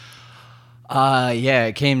Yeah,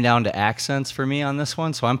 it came down to accents for me on this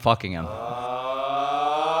one, so I'm fucking him.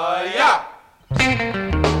 Yeah.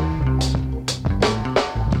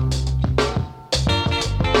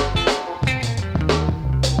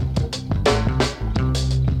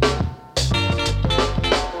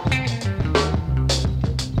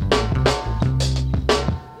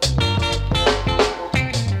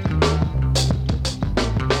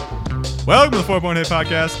 Welcome to the 4 Point Hit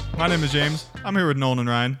Podcast. My name is James. I'm here with Nolan and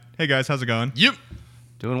Ryan. Hey guys, how's it going? Yep.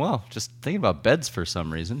 Doing well. Just thinking about beds for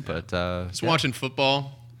some reason, but Just watching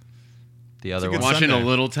football. the other good one. Watching Sunday. a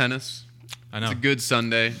little tennis. I know. It's a good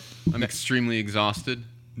Sunday. I'm extremely exhausted.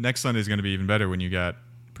 Next Sunday is going to be even better when you got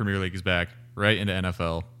Premier League is back, right into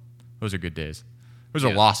NFL. Those are good days. Those are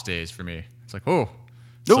Yeah. lost days for me. It's like, oh,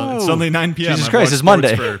 No. it's Sunday 9 p.m. Jesus I've Christ, watched it's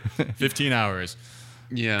Monday. sports for 15 hours.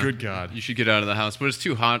 Yeah. Good God. You should get out of the house, but it's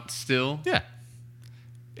too hot still. Yeah.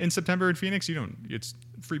 In September in Phoenix, it's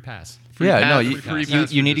free pass. Yeah, pass- no, free you pass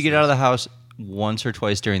for need to get out of distance. the house once or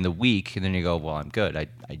twice during the week, and then you go, well, I'm good. I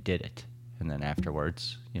did it. And then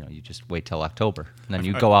afterwards, you just wait till October, and then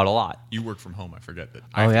you go out a lot. You work from home. I forget that. Oh,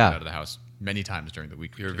 I have to yeah. get out of the house many times during the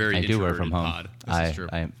week. You're a very I do work introverted from home. pod. This is true.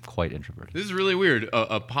 I am quite introverted. This is really weird.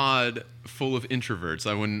 A pod full of introverts.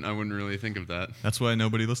 I wouldn't really think of that. That's why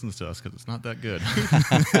nobody listens to us, because it's not that good.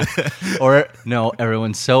 Or, no,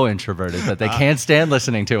 everyone's so introverted that they can't stand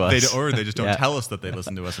listening to us. Or they just don't Yeah. tell us that they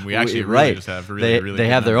listen to us, and we actually really right. just have really, really they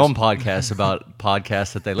good have their numbers. own podcasts about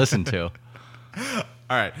podcasts that they listen to.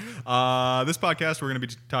 All right. This podcast, we're going to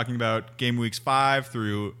be talking about game weeks 5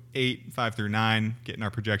 through 8, 5 through 9, getting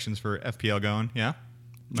our projections for FPL going. Yeah?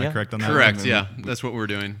 Am I Yeah. correct on that? Correct. one? Yeah. That's what we're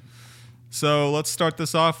doing. So let's start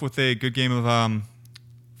this off with a good game of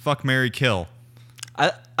Fuck, Marry, Kill.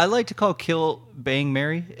 I like to call kill, bang,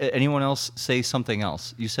 marry. Anyone else say something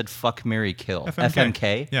else? You said fuck, marry, kill.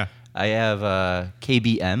 FMK. Yeah. I have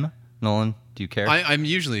KBM. Nolan, do you care? I'm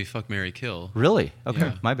usually fuck, marry, kill. Really? Okay,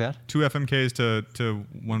 Yeah. my bad. 2 FMKs to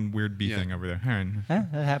one weird B Yeah. thing over there. All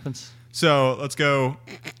right. That happens. So let's go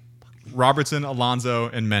Robertson, Alonso,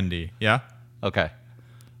 and Mendy. Yeah? Okay.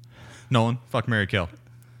 Nolan, fuck, Marry, Kill.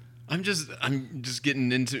 I'm just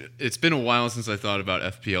getting into. It's been a while since I thought about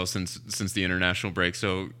FPL since the international break.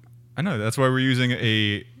 So I know. That's why we're using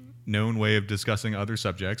a known way of discussing other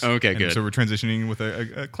subjects. Okay, And good. So we're transitioning with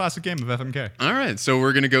a classic game of FMK. all right, so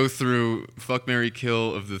we're gonna go through fuck, marry,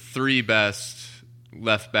 kill of the 3 best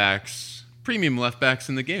left backs, premium left backs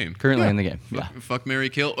in the game. Currently in the game. Yeah. Fuck, marry,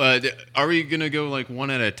 kill. Are we gonna go like one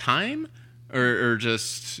at a time, or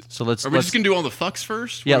just? So let's- Are we just gonna do all the fucks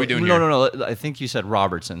first? What Yeah, are we doing no, here? no. I think you said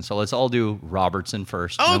Robertson. So let's all do Robertson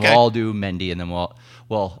first. Oh, and then okay. we'll all do Mendy, and then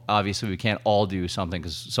well, obviously we can't all do something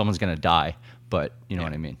because someone's going to die, but you know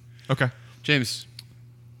what I mean. Okay. James,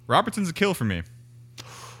 Robertson's a kill for me.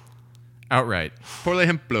 Outright. por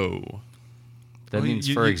ejemplo. That Well, means,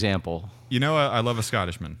 you- for you- example, You know, I love a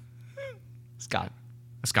Scottishman. Scott.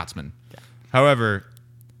 A Scotsman. However,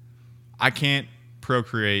 I can't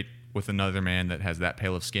procreate with another man that has that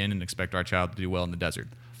pale of skin and expect our child to do well in the desert.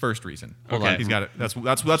 First reason. Hold Okay. on. He's got it. That's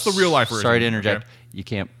the real life version. Sorry to interject. Okay? You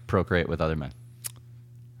can't procreate with other men.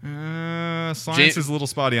 Science is a little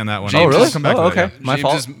spotty on that one. James- I'll really? come back Oh, to that, okay. yeah. My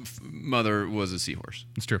James's fault. mother was a seahorse.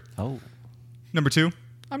 It's true. Oh. Number 2,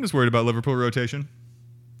 I'm just worried about Liverpool rotation.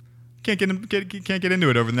 Can't get into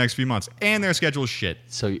it over the next few months, and their schedule's shit.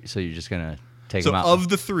 So you're just going to take So him out? of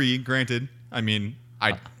the 3, granted, I mean,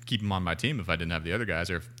 I'd keep him on my team if I didn't have the other guys,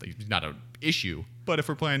 or if he's not an issue. But if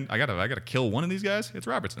we're playing, I gotta kill one of these guys. It's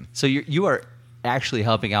Robertson. So you are actually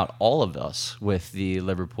helping out all of us with the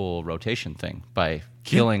Liverpool rotation thing by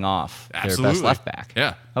killing off their best Absolutely. left back.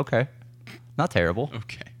 Yeah. Okay. Not terrible.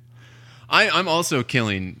 Okay. I'm also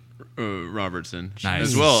killing Robertson Nice.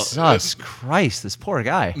 as well. Jesus Christ, this poor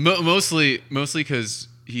guy. Mostly because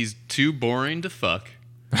he's too boring to fuck,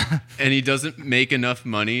 and he doesn't make enough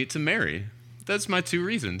money to marry. That's my 2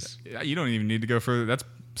 reasons. You don't even need to go further. That's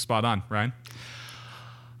spot on, Ryan.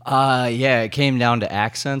 Yeah, it came down to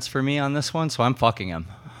accents for me on this one, so I'm fucking him.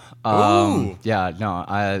 Ooh. Yeah,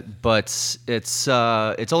 no, but it's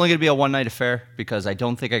only gonna be a one night affair because I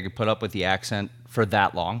don't think I could put up with the accent for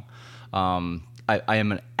that long. I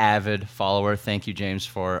am an avid follower. Thank you, James,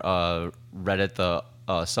 for Reddit, the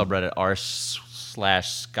subreddit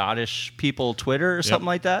r/Scottish people Twitter or something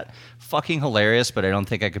like that. Fucking hilarious, but I don't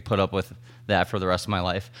think I could put up with that for the rest of my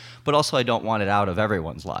life. But also, I don't want it out of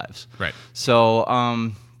everyone's lives. Right. So,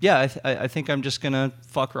 yeah, I think I'm just gonna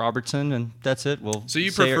fuck Robertson, and that's it. So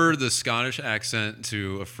you prefer the Scottish accent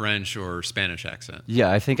to a French or Spanish accent?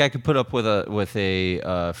 Yeah, I think I could put up with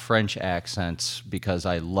a French accent because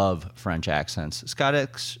I love French accents.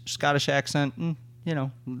 Scottish accent, I'm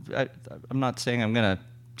not saying I'm gonna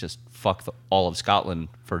just fuck all of Scotland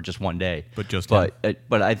for just one day.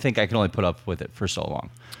 But I think I can only put up with it for so long.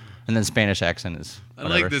 And then Spanish accent is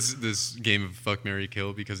whatever. I like this game of fuck, marry,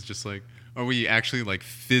 kill because it's just like, are we actually like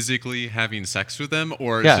physically having sex with them,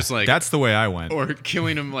 or it's just like that's the way I went. or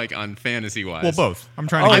killing them like on fantasy wise? Well, both. I'm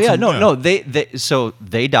trying to. Oh get yeah, some, no.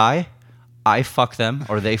 They die, I fuck them,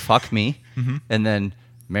 or they fuck me, and then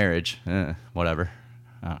marriage, whatever.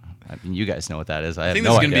 I mean, you guys know what that is. I think have this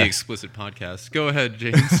no is gonna be idea. an explicit podcast. Go ahead,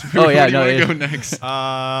 James. Oh, yeah, Where do no, you yeah. want to go next?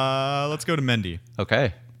 Let's go to Mendy.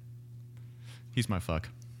 Okay. He's my fuck.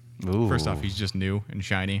 Ooh. First off, he's just new and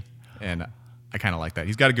shiny, and I kind of like that.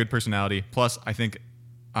 He's got a good personality. Plus, I think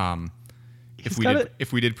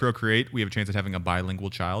if we did procreate, we have a chance at having a bilingual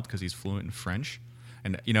child because he's fluent in French.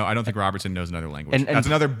 And I don't think Robertson knows another language. And that's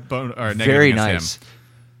another negative very against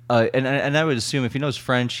nice. him. And I would assume if he knows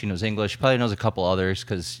French, he knows English, probably knows a couple others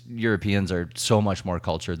because Europeans are so much more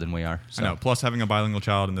cultured than we are. So. I know. Plus, having a bilingual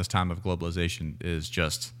child in this time of globalization is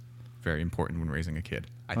just very important when raising a kid.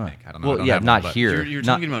 I think. I don't know. Well, I don't yeah, have not one, but- here. You're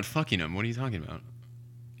Not- talking about fucking him. What are you talking about?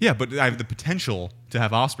 Yeah, but I have the potential to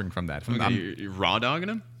have offspring from that. Okay, you're raw dogging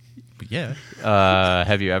him? Yeah.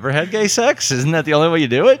 Have you ever had gay sex? Isn't that the only way you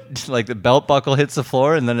do it? Like the belt buckle hits the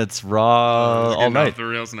floor and then it's raw all Getting night. off the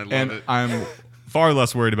rails, and I love And it. I'm far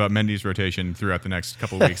less worried about Mendy's rotation throughout the next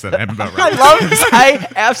couple of weeks than I am about I Robertson. I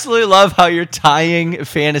absolutely love how you're tying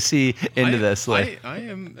fantasy into this. Like, I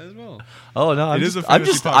am as well. oh no, It is a I'm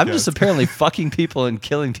fantasy just podcast. apparently fucking people and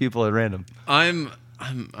killing people at random. I'm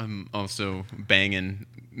also banging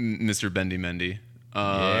Mr. Bendy Mendy.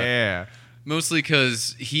 Yeah. Mostly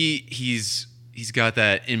because he's got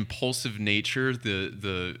that impulsive nature,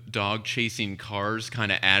 the dog chasing cars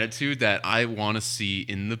kind of attitude that I want to see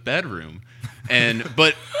in the bedroom,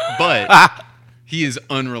 but he is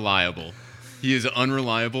unreliable. He is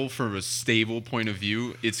unreliable from a stable point of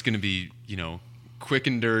view. It's going to be quick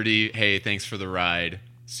and dirty. Hey, thanks for the ride.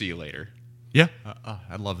 See you later. Yeah.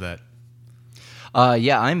 I love that.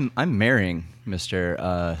 Yeah, I'm marrying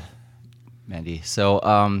Mr. Mendy.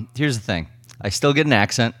 So here's the thing. I still get an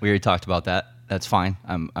accent. We already talked about that. That's fine.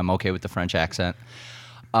 I'm okay with the French accent.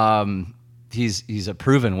 He's a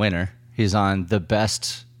proven winner. He's on the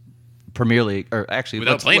best Premier League, or actually,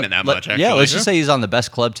 Without playing it that much, Yeah, actually. let's just say he's on the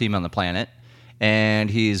best club team on the planet, and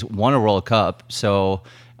he's won a World Cup. So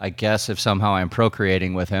I guess if somehow I'm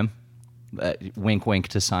procreating with him, wink, wink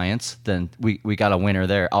to science, then we got a winner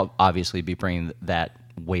there. I'll obviously be bringing that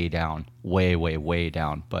way down, way, way, way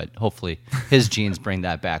down. But hopefully his genes bring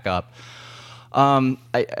that back up.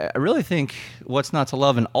 I really think what's not to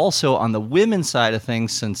love, and also on the women's side of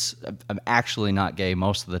things, since I'm actually not gay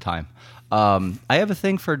most of the time, I have a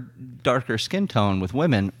thing for darker skin tone with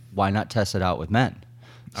women. Why not test it out with men?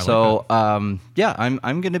 Yeah,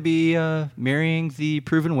 I'm going to be marrying the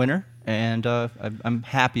proven winner, and I'm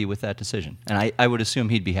happy with that decision. And I would assume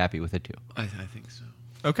he'd be happy with it too. I think so.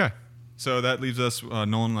 Okay. So that leaves us,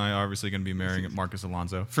 Nolan and I are obviously going to be marrying Marcus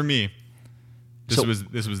Alonso. For me, this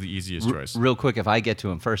was the easiest choice. Real quick, if I get to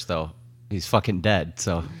him first, though, he's fucking dead.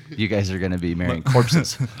 So you guys are going to be marrying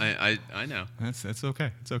corpses. I know. That's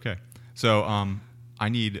okay. It's okay. So I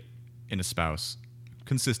need in a spouse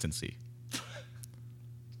consistency.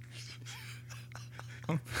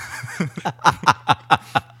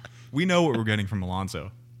 We know what we're getting from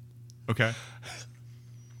Alonso. Okay?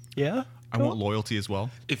 Yeah? I want loyalty as well.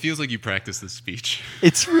 It feels like you practice this speech.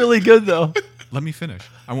 It's really good, though. Let me finish.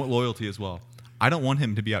 I want loyalty as well. I don't want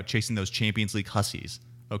him to be out chasing those Champions League hussies,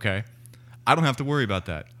 okay? I don't have to worry about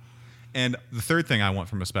that. And the third thing I want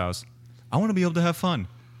from a spouse, I want to be able to have fun.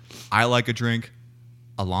 I like a drink.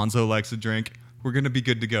 Alonso likes a drink. We're going to be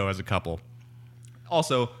good to go as a couple.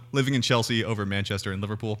 Also, living in Chelsea over Manchester and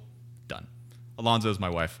Liverpool, done. Alonso's my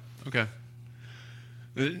wife. Okay.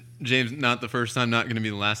 James, not the first time, not going to be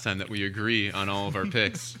the last time that we agree on all of our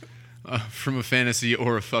picks from a fantasy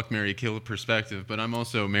or a fuck, marry, kill perspective, but I'm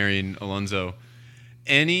also marrying Alonso.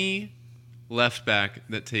 Any left back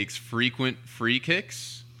that takes frequent free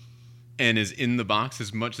kicks and is in the box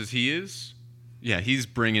as much as he is, yeah, he's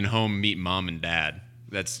bringing home meet mom and dad.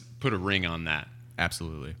 That's put a ring on that.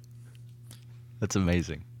 Absolutely. That's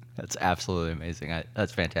amazing. That's absolutely amazing.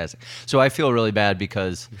 That's fantastic. So I feel really bad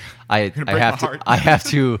because I have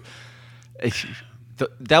to.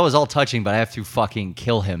 That was all touching, but I have to fucking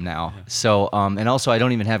kill him now. Yeah. So and also I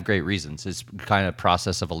don't even have great reasons. It's kind of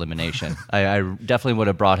process of elimination. I definitely would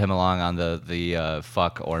have brought him along on the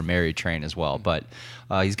fuck or marry train as well, but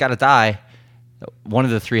he's got to die. One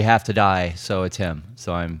of the three have to die, so it's him.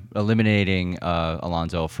 So I'm eliminating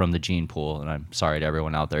Alonso from the gene pool, and I'm sorry to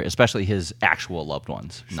everyone out there, especially his actual loved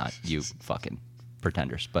ones, not you fucking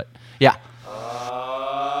pretenders. But yeah.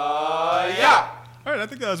 Yeah. All right, I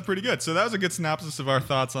think that was pretty good. So that was a good synopsis of our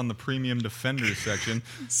thoughts on the premium defenders section.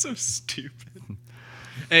 So stupid.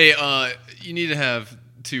 Hey, you need to have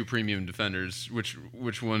 2 premium defenders. Which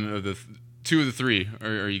one of the 2 of the 3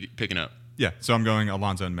 are you picking up? Yeah, so I'm going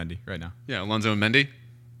Alonso and Mendy right now. Yeah, Alonso and Mendy.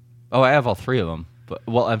 Oh, I have all 3 of them. But,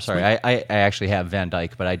 well, I'm sorry. I actually have Van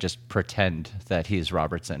Dijk, but I just pretend that he's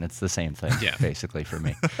Robertson. It's the same thing, basically, for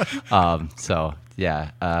me. So,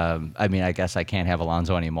 yeah. I mean, I guess I can't have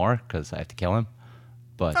Alonso anymore because I have to kill him.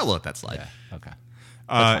 But I'll let that slide. Yeah,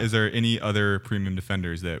 okay. Is there any other premium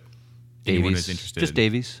defenders that anyone is interested just in?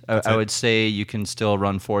 Davies. I would say you can still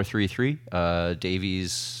run 4-3-3.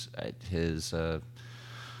 Davies, his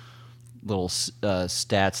little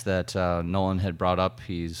stats that Nolan had brought up,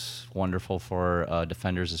 he's wonderful for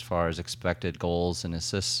defenders as far as expected goals and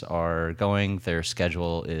assists are going. Their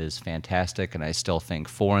schedule is fantastic, and I still think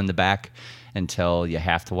 4 in the back until you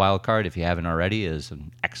have to wild card, if you haven't already, is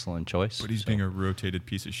an excellent choice. But he's being a rotated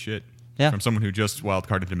piece of shit. Yeah. From someone who just wild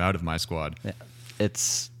carded him out of my squad. Yeah.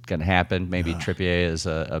 It's going to happen. Maybe Trippier is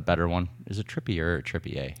a better one. Is it Trippier or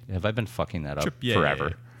Trippier? Have I been fucking that up Trippier.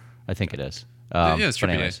 forever? I think it is. Yeah, it's but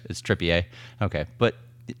Trippier. anyways, it's Trippier. Okay, but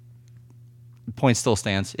the point still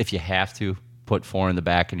stands. If you have to put 4 in the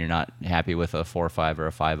back and you're not happy with a 4-5 or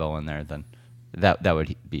a 5-0 in there, then that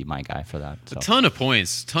would be my guy for that. So. A ton of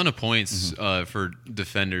points for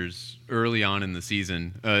defenders early on in the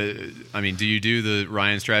season. I mean, do you do the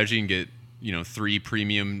Ryan strategy and get 3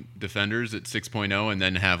 premium defenders at 6.0 and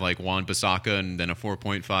then have like Juan Bissaka and then a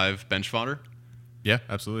 4.5 bench fodder? Yeah,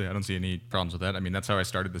 absolutely. I don't see any problems with that. I mean, that's how I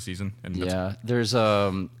started the season. And Yeah, there's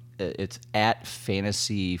it's at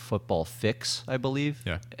Fantasy Football Fix, I believe.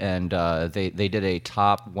 Yeah. And they did a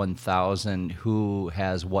top 1,000 who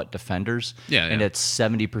has what defenders. Yeah, And yeah. it's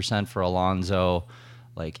 70% for Alonso,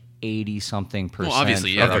 like 80-something percent. Well,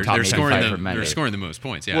 obviously, for yeah, the top they're scoring 85 for they're Mendy. scoring the most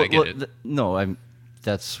points. Yeah, Well, I get it. No,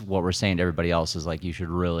 that's what we're saying to everybody else is like you should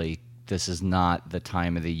really. This is not the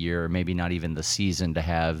time of the year, maybe not even the season, to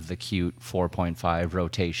have the cute 4.5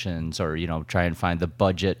 rotations or try and find the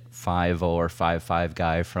budget 5-0 or 5-5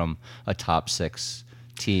 guy from a top 6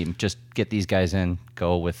 team. Just get these guys in,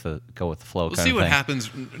 go with the flow. We'll kind see of what thing. happens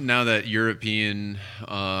now that European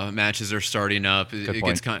matches are starting up.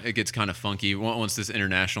 It gets kind of funky once this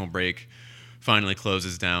international break finally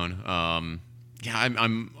closes down.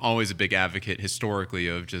 I'm always a big advocate historically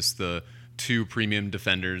of just the 2 premium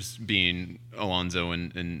defenders being Alonso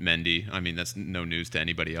and Mendy. I mean, that's no news to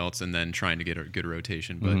anybody else. And then trying to get a good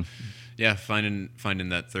rotation. But yeah, finding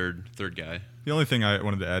that third guy. The only thing I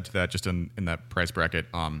wanted to add to that, just in that price bracket,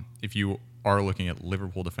 if you are looking at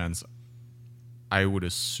Liverpool defense, I would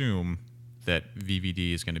assume that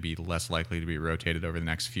VVD is going to be less likely to be rotated over the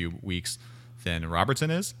next few weeks than Robertson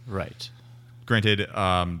is. Right. Granted,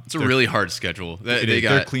 It's a really hard schedule.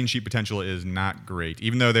 Their clean sheet potential is not great,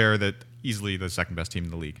 even though they're easily the second best team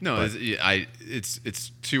in the league. No,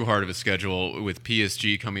 it's too hard of a schedule with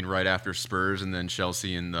PSG coming right after Spurs and then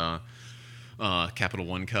Chelsea in the Capital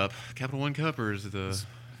One Cup. Capital One Cup, or is it the?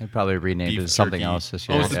 They probably renamed Beef it as something jerky. else this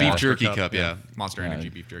year. Oh, it's the beef jerky cup. Yeah, Monster Energy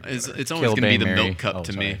beef jerky. it's always going to be the milk cup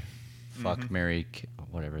to me. Fuck, Mary,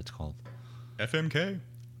 whatever it's called. FMK.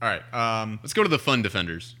 All right. Let's go to the fun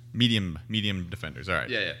defenders. Medium defenders. All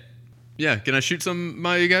right. Yeah. Can I shoot some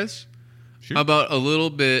by you guys? Shoot. How about a little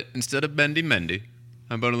bit instead of Mendy?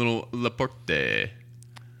 How about a little Laporte?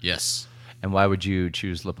 Yes. And why would you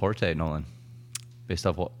choose Laporte, Nolan? Based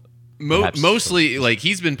off what? Perhaps- Mostly, like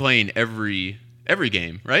he's been playing every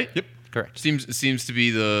game, right? Yep. Correct. Seems to be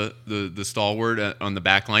the stalwart on the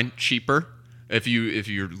back line. Cheaper if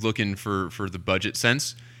you're looking for the budget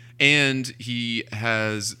sense. And he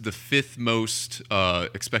has the 5th most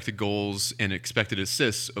expected goals and expected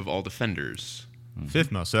assists of all defenders.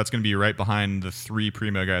 5th most. So that's going to be right behind the 3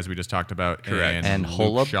 primo guys we just talked about. Correct. And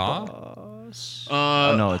Luke Shaw.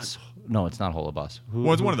 Holobas? No, it's not Holobas.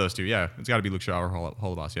 Well, it's one of those 2. Yeah, it's got to be Luke Shaw or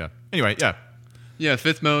Holobas. Yeah. Anyway, yeah. Yeah,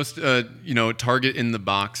 5th most. Target in the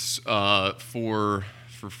box for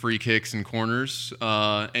free kicks and corners.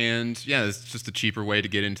 And yeah, it's just a cheaper way to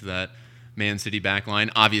get into that Man City back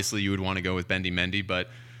line. Obviously, you would want to go with Mendy, but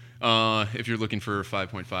if you're looking for a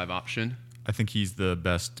 5.5 option, I think he's the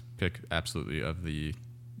best pick, absolutely, of the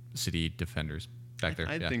City defenders back there.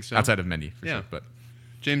 I think so. Outside of Mendy, for Yeah. sure. But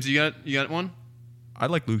James, you got one? I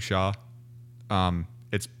like Luke Shaw.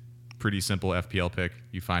 It's pretty simple FPL pick.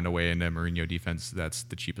 You find a way into Mourinho defense. That's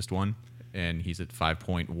the cheapest one, and he's at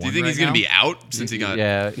 5.1. Do you think he's going to be out since he got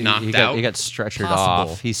knocked out? He got stretchered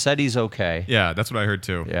Possible. off. He said he's okay. Yeah, that's what I heard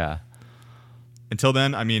too. Yeah. Until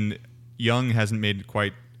then, I mean, Young hasn't made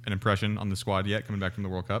quite an impression on the squad yet, coming back from the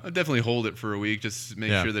World Cup. I'd definitely hold it for a week just to make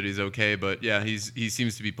Yeah. sure that he's okay. But yeah, he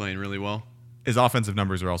seems to be playing really well. his offensive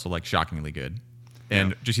numbers are also like shockingly good.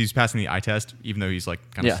 And just he's passing the eye test, even though he's like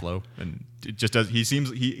kind of slow, and it just does. He seems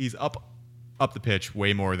he's up the pitch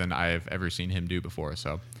way more than I've ever seen him do before.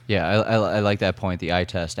 So Yeah, I like that point. The eye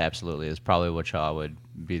test absolutely is probably what Shaw would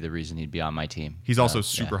be the reason he'd be on my team. he's also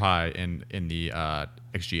super high in the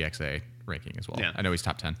XGXA ranking as well. Yeah. I know he's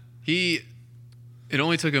top 10. It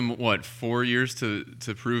only took him 4 years to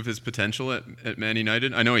prove his potential at Man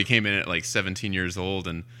United. I know he came in at like 17 years old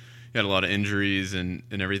and he had a lot of injuries and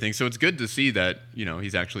everything. So it's good to see that,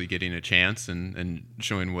 he's actually getting a chance and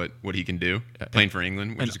showing what he can do, playing for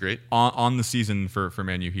England, which is great. On the season for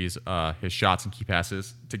Man U, he's his shots and key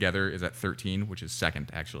passes together is at 13, which is second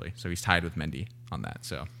actually. So he's tied with Mendy on that.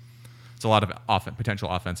 So it's a lot of potential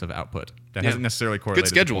offensive output that hasn't necessarily correlated. Good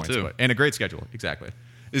schedule to points, too, and a great schedule. Exactly.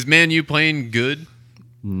 Is Man U playing good?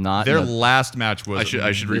 Not Their last match was. I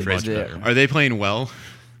should rephrase much better. Are they playing well?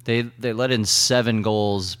 They let in 7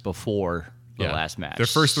 goals before the last match. Their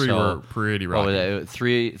first 3 were pretty rocky.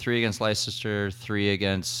 Three against Leicester, 3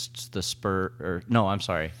 against the Spurs. Or no, I'm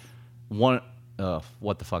sorry, 1.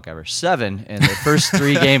 What the fuck ever. 7 in the first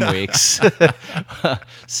 3 game weeks.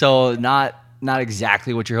 So not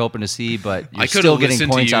exactly what you're hoping to see, but you're still getting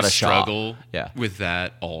points out of Shaw. Struggle with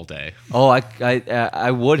that all day. Oh,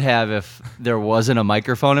 I would have if there wasn't a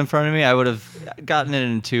microphone in front of me. I would have gotten it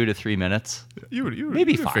in 2 to 3 minutes. You would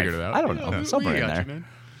Maybe have 5. figured it out. I don't know. Somewhere in there. You,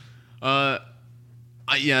 man.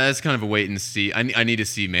 That's kind of a wait and see. I need to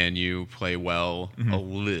see Man U play well a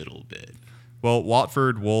little bit. Well,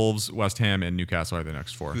 Watford, Wolves, West Ham, and Newcastle are the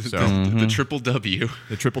next 4. So The triple W.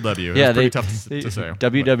 the triple W. Yeah, It's pretty tough to say.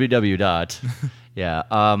 www dot. Yeah.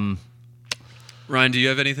 Ryan, do you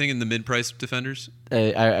have anything in the mid-price defenders?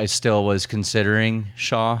 I still was considering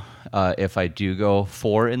Shaw. If I do go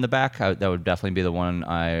 4 in the back, that would definitely be the one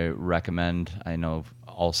I recommend. I know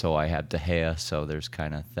also I have De Gea, so there's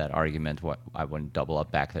kind of that argument. I wouldn't double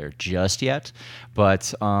up back there just yet.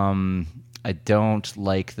 But I don't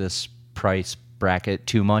like this price bracket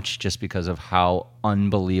too much just because of how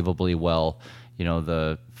unbelievably well,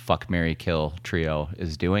 the fuck, marry, kill trio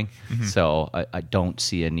is doing. So I don't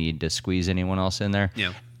see a need to squeeze anyone else in there.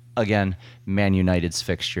 Yeah. Again, Man United's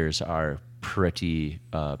fixtures are pretty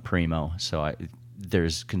primo, so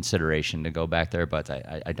there's consideration to go back there, but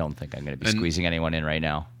I don't think I'm going to be squeezing anyone in right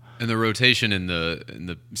now. And the rotation in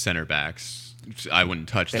the center backs, I wouldn't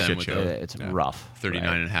touch them with It's rough.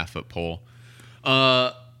 39.5-foot pole.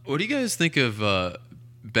 What do you guys think of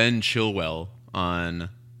Ben Chilwell on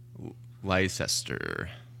Leicester?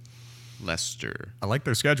 I like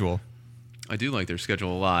their schedule. I do like their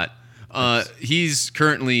schedule a lot. He's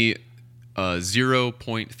currently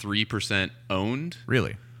 0.3% owned.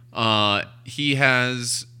 Really? He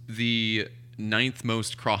has the 9th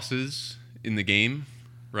most crosses in the game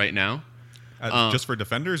right now. Just for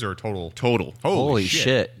defenders or total? Total. Holy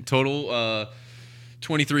shit. Total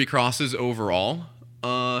 23 crosses overall.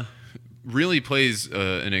 Really plays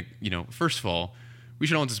first of all, we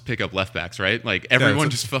should all just pick up left backs, right? Like everyone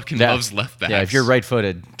just fucking loves left backs. Yeah, if you're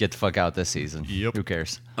right-footed, get the fuck out this season. Yep. Who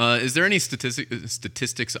cares? Is there any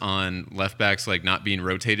statistics on left backs like not being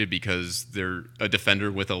rotated because they're a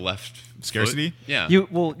defender with a left scarcity? Foot? Yeah. You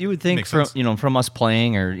would think Makes from sense. from us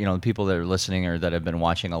playing or people that are listening or that have been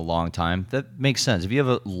watching a long time, that makes sense. If you have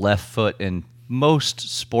a left foot in most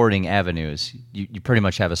sporting avenues, you pretty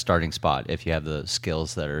much have a starting spot if you have the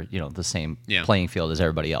skills that are the same playing field as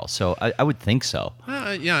everybody else. So I would think so.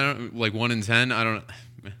 I don't, like 1 in 10. I don't.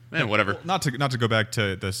 Man, whatever. Not to go back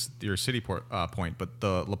to your City point, but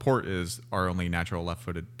the Laporte is our only natural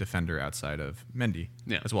left-footed defender outside of Mendy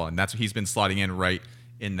as well, and he's been slotting in right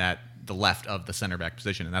in the left of the center back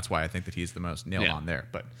position, and that's why I think that he's the most nailed on there.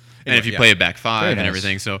 But anyway, and if you play a back 5 Very and nice.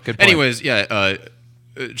 everything, so Good point. anyways,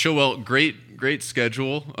 Chilwell, great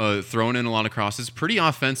schedule, throwing in a lot of crosses, pretty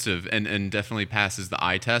offensive, and definitely passes the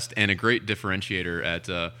eye test, and a great differentiator at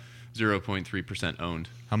 0.3% owned.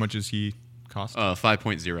 how much does he cost?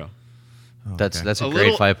 5.0. That's a A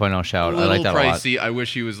great little- 5.0 shout. I like that a lot. pricey. I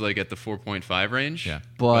wish he was like at the 4.5 range. Yeah.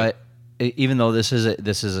 But even though this is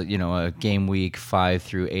a game week 5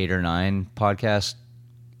 through 8 or 9 podcast,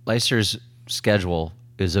 Leicester's schedule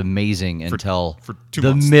is amazing until for 2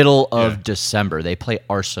 the months. middle of December. They play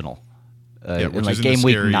Arsenal in which like isn't game a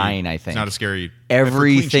week scary- 9, I think. It's not a scary. for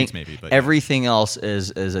Everything, clean sheets maybe, but everything else is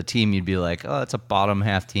a team you'd be like, oh, it's a bottom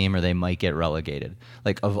half team, or they might get relegated.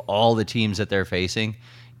 Like of all the teams that they're facing,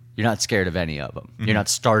 you're not scared of any of them. You're not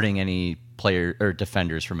starting any player or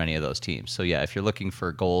defenders from any of those teams. So yeah, if you're looking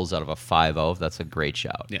for goals out of a 5-0, that's a great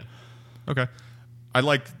shout. Yeah. Okay. I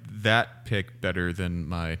like that pick better than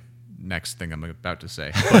my next thing I'm about to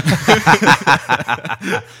say.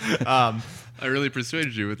 I really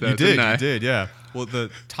persuaded you with that. You did, didn't I? you did, yeah. Well,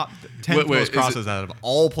 the top 10 Wait, most is crosses out of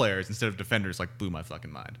all players instead of defenders like blew my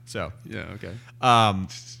fucking mind. So Yeah. Okay.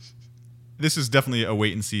 this is definitely a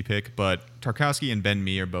wait and see pick, but Tarkowski and Ben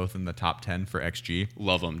Mee are both in the top 10 for XG.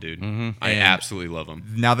 Love them, dude. Mm-hmm. I absolutely love them.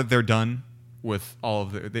 Now that they're done with all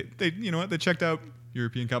of they you know what, they checked out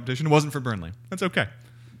European competition. It wasn't for Burnley. That's okay.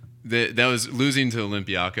 That was losing to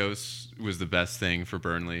Olympiacos was the best thing for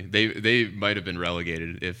Burnley. They might have been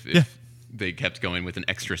relegated if they kept going with an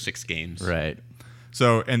extra 6 games. Right.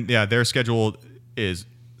 So, and yeah, their schedule is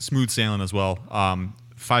smooth sailing as well.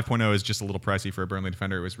 5.0 is just a little pricey for a Burnley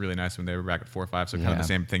defender. It was really nice when they were back at 4-5. So kind of the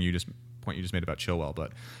same thing you just made about Chilwell.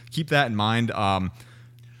 But keep that in mind.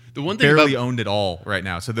 The one thing barely about owned it all right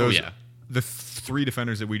now. So those the 3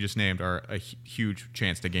 defenders that we just named are a huge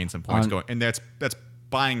chance to gain some points going, and that's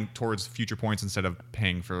buying towards future points instead of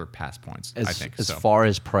paying for past points. I think. As far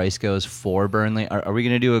as price goes for Burnley, are we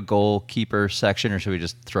going to do a goalkeeper section, or should we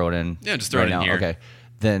just throw it in? Yeah, just throw it in here. Okay,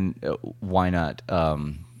 then why not?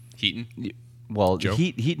 Heaton. Well,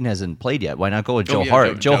 Heaton hasn't played yet. Why not go with Joe yeah,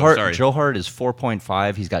 Hart? Joe, sorry. Joe Hart is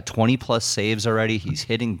 4.5. He's got 20 plus saves already. He's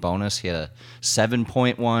hitting bonus. He had a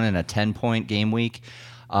 7.1 and a 10-point game week.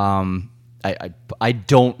 I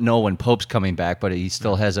don't know when Pope's coming back, but he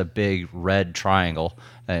still has a big red triangle,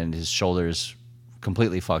 and his shoulder's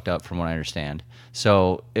completely fucked up from what I understand.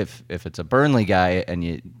 So if it's a Burnley guy and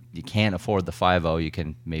you can't afford the 5.0, you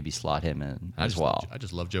can maybe slot him in as well. I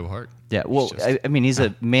just love Joe Hart. Yeah, well, I mean, he's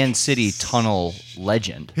a Man City tunnel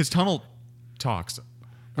legend. His tunnel talks.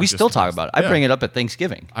 We still talk about it. I bring it up at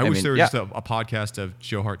Thanksgiving. I wish there was just a podcast of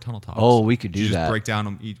Joe Hart tunnel talks. Oh, we could do just that. Break down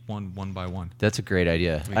them each one by one. That's a great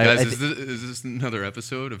idea. Guys, is this another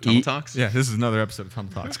episode of Tunnel Talks? Yeah, this is another episode of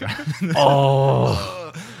Tunnel Talks, guys.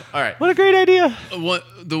 Oh, all right. What a great idea!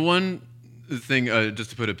 The one thing, just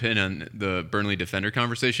to put a pin on the Burnley defender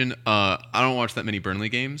conversation, I don't watch that many Burnley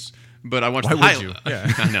games, but I watch the highlights.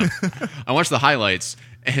 Yeah. I know. I watch the highlights,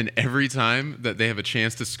 and every time that they have a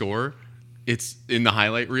chance to score, it's in the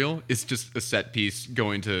highlight reel. It's just a set piece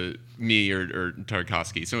going to me or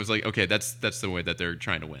Tarkowski. So it's like, okay, that's the way that they're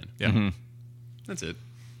trying to win. Yeah. Mm-hmm. That's it.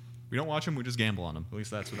 We don't watch them. We just gamble on them. At least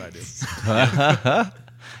that's what I do.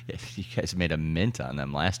 Yeah, you guys made a mint on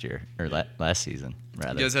them last year or last season,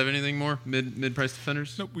 rather. You guys have anything more mid-price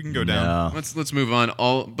defenders? Nope. We can go down. No. Let's move on.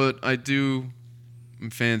 But I'm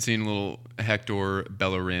fancying a little Hector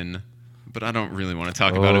Bellerin, but I don't really want to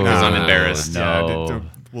talk about it because I'm embarrassed. No.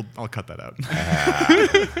 I'll cut that out.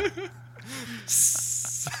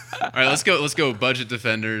 All right, let's go. Budget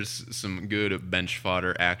defenders, some good bench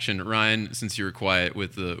fodder action. Ryan, since you were quiet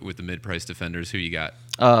with the mid-price defenders, who you got?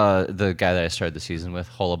 The guy that I started the season with,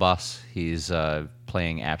 Holobos. He's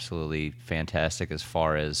playing absolutely fantastic as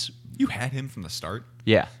far as... You had him from the start?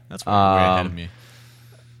 Yeah. That's way ahead of me,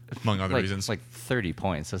 among other like, reasons. Like 30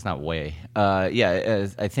 points. That's not way.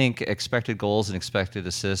 I think expected goals and expected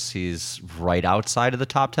assists, he's right outside of the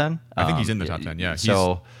top 10. I think he's in the top 10, yeah.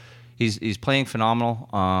 So he's playing phenomenal.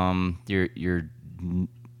 You're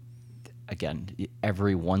again,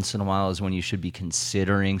 every once in a while is when you should be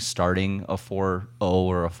considering starting a 4.0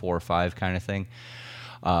 or a 4.5 kind of thing.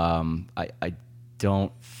 I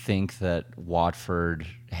don't think that Watford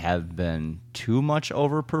have been too much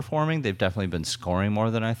overperforming. They've definitely been scoring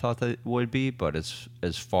more than I thought they would be, but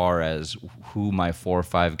as far as who my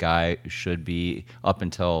 4-5 guy should be up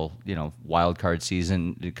until, wild card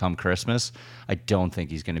season come Christmas, I don't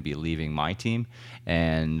think he's going to be leaving my team.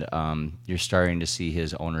 And you're starting to see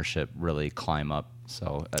his ownership really climb up.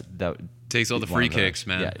 So that takes all the free kicks,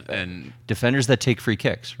 man. Yeah, and defenders that take free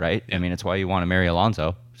kicks, right? Yeah. I mean, it's why you want to marry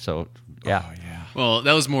Alonso. So yeah. Oh, yeah. Well,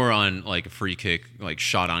 that was more on like a free kick, like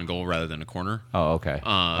shot on goal rather than a corner. Oh, okay.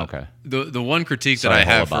 Okay. The one critique that I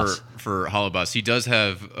have for Holobos, he does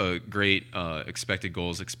have a great expected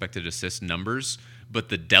goals, expected assist numbers, but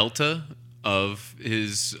the delta of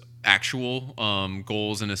his actual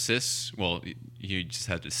goals and assists, well, he just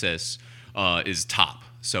had assists, is top.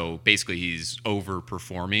 So basically, he's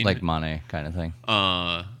overperforming, like Mane kind of thing.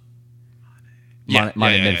 Mane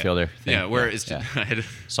midfielder. Yeah, where is?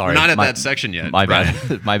 Sorry, we're not at that section yet. My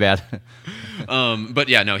bad. My bad. But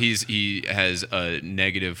yeah, no, he has a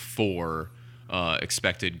 -4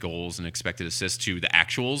 expected goals and expected assists to the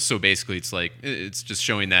actuals. So basically, it's just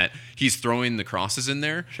showing that he's throwing the crosses in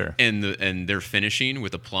there, sure, and they're finishing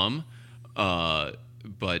with a plum.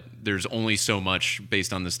 But there's only so much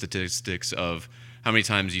based on the statistics of how many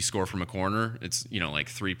times you score from a corner. It's like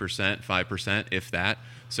 3%, 5%, if that.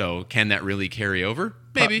 So can that really carry over?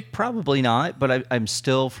 Maybe. Probably not, but I'm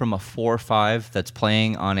still from a 4-5 that's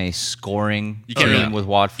playing on a scoring team with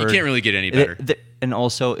Watford. You can't really get any better. And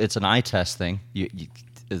also, it's an eye test thing.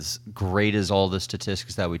 as great as all the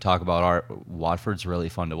statistics that we talk about are, Watford's really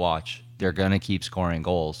fun to watch. They're going to keep scoring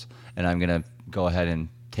goals, and I'm going to go ahead and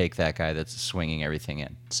take that guy that's swinging everything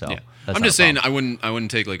in. So Yeah. that's I'm not just a saying problem. I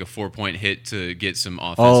wouldn't take like a 4-point hit to get some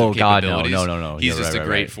offensive Oh, God, no, capabilities. no. He's You're just right, a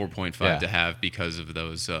great right. 4.5 Yeah. to have because of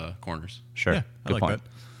those corners. Sure. Yeah, I Good like point.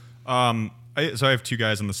 that. So I have two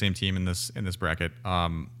guys on the same team in this bracket.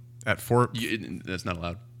 At four, That's not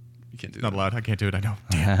allowed. You can't do not that. allowed. I can't do it. I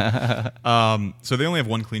know. So they only have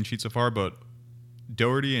one clean sheet so far, but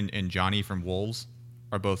Doherty and Johnny from Wolves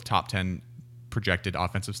are both top 10 projected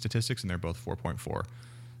offensive statistics, and they're both 4.4.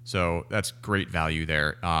 So that's great value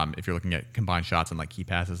there. If you're looking at combined shots and like key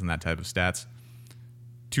passes and that type of stats,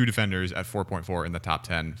 two defenders at 4.4 in the top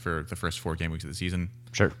 10 for the first 4 game weeks of the season.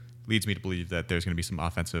 Sure. Leads me to believe that there's going to be some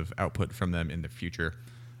offensive output from them in the future.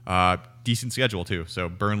 Decent schedule too. So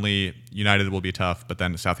Burnley, United will be tough, but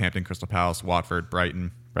then Southampton, Crystal Palace, Watford,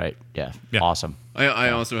 Brighton. Right. Yeah. Yeah. Awesome. I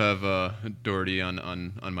also have Doherty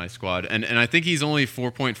on my squad, and I think he's only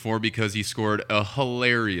 4.4 because he scored a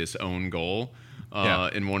hilarious own goal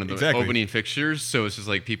in one of the opening fixtures. So it's just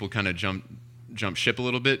like people kind of jump ship a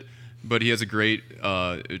little bit. But he has a great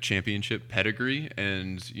championship pedigree,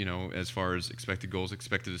 and as far as expected goals,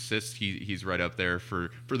 expected assists, he's right up there for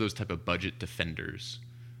those type of budget defenders.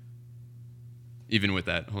 Even with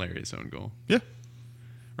that hilarious own goal. Yeah.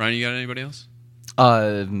 Ryan, you got anybody else?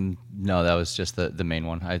 No, that was just the main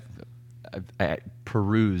one. I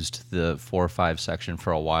perused the 4 or 5 section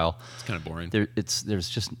for a while. It's kind of boring.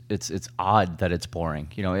 It's odd that it's boring,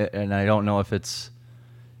 and I don't know if it's.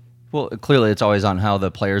 Well, clearly it's always on how the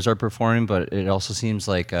players are performing, but it also seems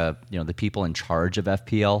like the people in charge of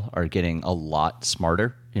FPL are getting a lot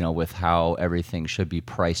smarter, with how everything should be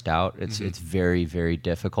priced out. It's very, very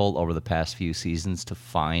difficult over the past few seasons to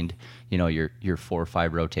find, your 4 or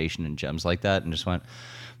 5 rotation and gems like that, and just went,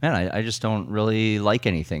 man, I just don't really like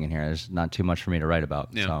anything in here. There's not too much for me to write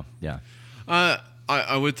about. Yeah. So yeah.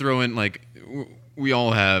 I would throw in we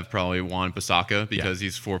all have probably Juan Bissaka because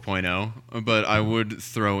he's 4.0, but I would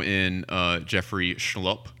throw in Jeffrey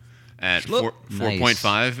Schlupp at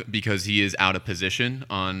 4.5 because he is out of position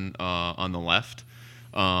on the left.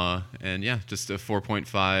 And yeah, just a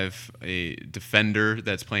 4.5, a defender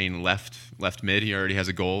that's playing left mid. He already has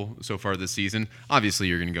a goal so far this season. Obviously,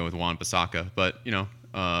 you're going to go with Juan Bissaka, but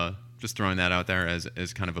just throwing that out there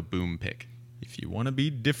as kind of a boom pick. If you want to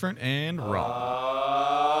be different and wrong.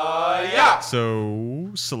 Yeah. So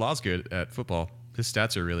Salah's good at football. His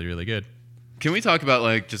stats are really, really good. Can we talk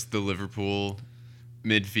about just the Liverpool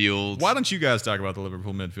midfield? Why don't you guys talk about the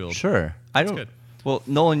Liverpool midfield? Sure. I don't. good. Well,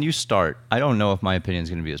 Nolan, you start. I don't know if my opinion is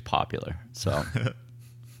going to be as popular. So,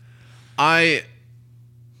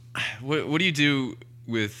 what do you do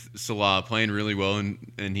with Salah playing really well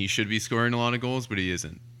and he should be scoring a lot of goals, but he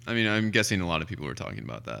isn't? I mean, I'm guessing a lot of people are talking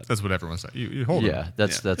about that. That's what everyone said. You hold him. yeah,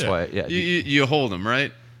 that's why. Yeah, You hold him,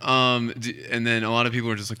 right? And then a lot of people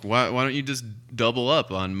are just like, why don't you just double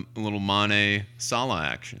up on a little Mane Salah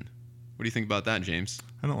action? What do you think about that, James?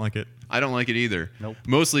 I don't like it. I don't like it either. Nope.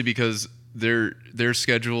 Mostly because their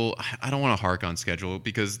schedule. I don't want to hark on schedule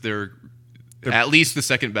because they're at least the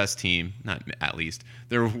second best team. Not at least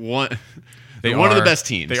they're one. They're one of the best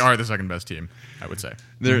teams. They are the second best team, I would say.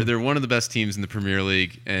 They're one of the best teams in the Premier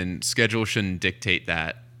League, and schedule shouldn't dictate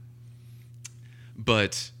that.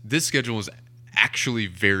 But this schedule is actually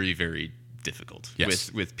very, very difficult.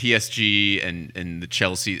 Yes. With PSG and the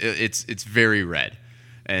Chelsea. It's very red.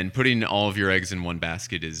 And putting all of your eggs in one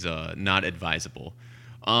basket is not advisable.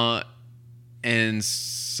 And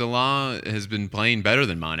Salah has been playing better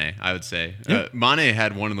than Mane, I would say. Yeah. Mane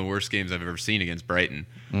had one of the worst games I've ever seen against Brighton.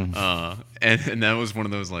 And that was one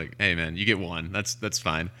of those hey, man, you get one. That's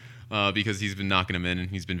fine. Because he's been knocking them in, and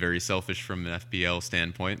he's been very selfish from an FPL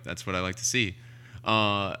standpoint. That's what I like to see.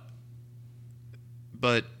 But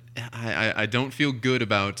I don't feel good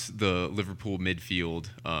about the Liverpool midfield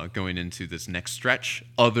going into this next stretch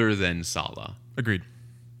other than Salah. Agreed.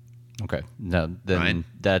 Okay. No, then Ryan?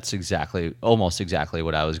 that's almost exactly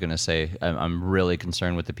what I was going to say. I'm really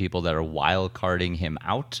concerned with the people that are wild carding him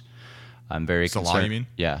out. I'm very Salah, concerned. you mean?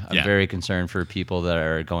 Yeah, I'm Yeah. very concerned for people that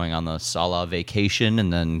are going on the Salah vacation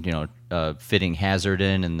and then fitting Hazard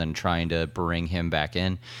in and then trying to bring him back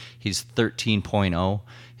in. He's 13.0.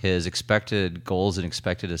 His expected goals and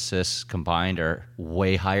expected assists combined are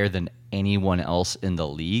way higher than anyone else in the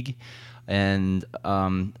league. And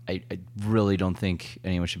I really don't think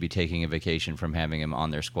anyone should be taking a vacation from having him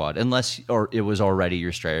on their squad, unless it was already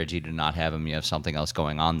your strategy to not have him. You have something else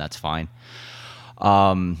going on, that's fine.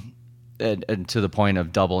 and to the point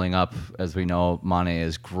of doubling up, as we know, Mane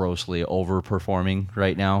is grossly overperforming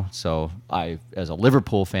right now. So I, as a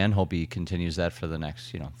Liverpool fan, hope he continues that for the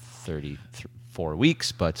next 34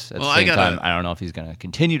 weeks. But at the same time, I don't know if he's going to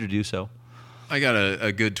continue to do so. I got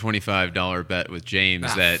a good $25 bet with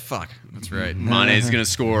James That's right. Mane is going to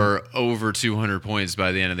score over 200 points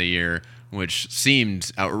by the end of the year, which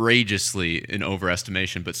seemed outrageously an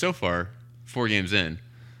overestimation. But so far, 4 games in.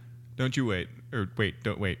 Don't you wait. Or wait,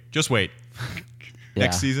 don't wait. Just wait. Yeah.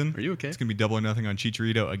 Next season, Are you okay? It's going to be double or nothing on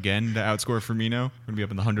Chicharito again to outscore Firmino. We're going to be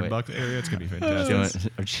up in the $100 area. It's going to be fantastic.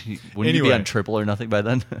 Wouldn't you be on triple or nothing by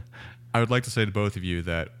then? I would like to say to both of you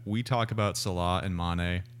that we talk about Salah and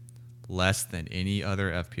Mane less than any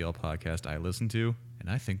other FPL podcast I listen to, and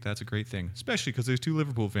I think that's a great thing, especially because there's 2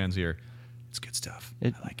 Liverpool fans here. It's good stuff.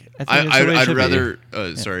 I like it. I'd rather,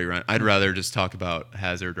 sorry, Ryan, I'd rather just talk about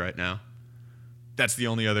Hazard right now. That's the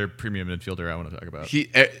only other premium midfielder I want to talk about.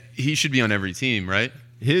 He should be on every team, right?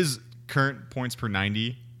 His current points per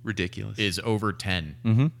 90 Ridiculous. is over 10.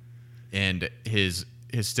 Mm-hmm. And his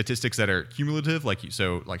statistics that are cumulative, like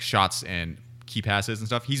shots and key passes and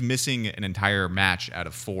stuff, he's missing an entire match out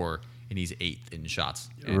of 4, and he's 8th in shots.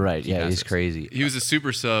 Right, yeah, he's crazy. He was a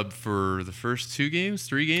super sub for the first 2 games,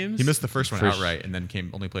 3 games. He missed the first one outright, and then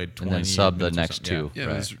only played 20. And then subbed the minutes next 2. Yeah,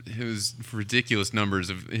 right. it was ridiculous numbers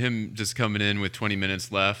of him just coming in with 20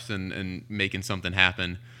 minutes left and making something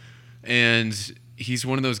happen. And he's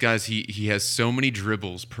one of those guys, he has so many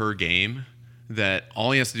dribbles per game that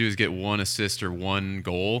all he has to do is get 1 assist or 1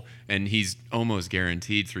 goal, and he's almost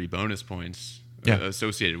guaranteed 3 bonus points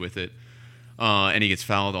associated with it. And he gets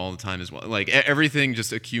fouled all the time as well. Like everything,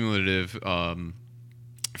 just accumulative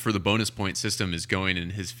for the bonus point system is going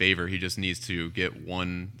in his favor. He just needs to get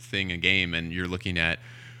 1 thing a game, and you're looking at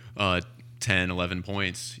 10, 11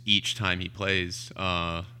 points each time he plays.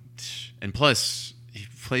 And plus, he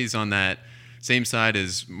plays on that same side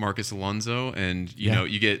as Marcus Alonso, and you know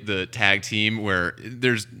you get the tag team where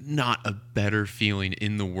there's not a better feeling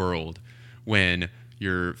in the world when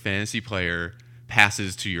your fantasy player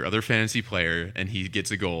passes to your other fantasy player and he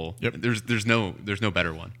gets a goal. Yep. There's no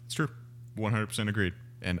better one. It's true. 100% agreed.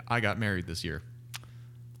 And I got married this year.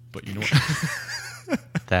 But you know what?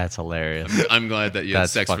 That's hilarious. I'm glad that you had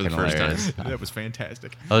sex for the first hilarious. time. That was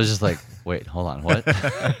fantastic. I was just like, wait, hold on, what?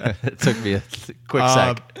 It took me a quick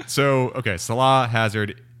sec. Salah,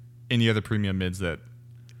 Hazard, any other premium mids that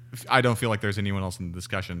I don't feel like there's anyone else in the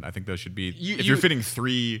discussion. I think those should be. If you're fitting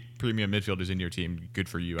 3 premium midfielders in your team, good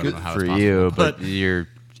for you. I don't know how for it's possible. you, but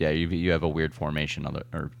you have a weird formation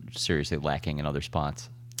or seriously lacking in other spots.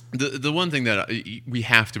 The one thing that we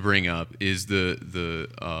have to bring up is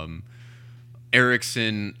the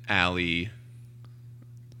Eriksen Ali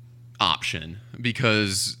option,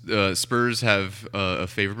 because Spurs have a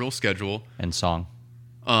favorable schedule And Song.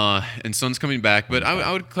 and Son's coming back, but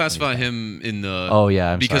I would classify him in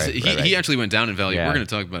the because sorry. he actually went down in value. Yeah, We're going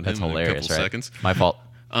to talk about that's him in a hilarious, couple right? seconds. My fault.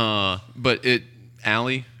 But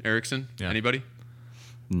Ali Erickson, anybody?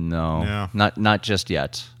 No, not just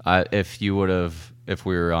yet. If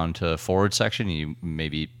we were on to forward section, you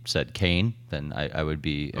maybe said Kane, then I would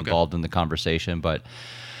be involved in the conversation. But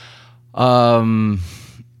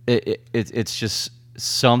it's just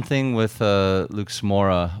something with Lucas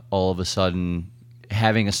Moura all of a sudden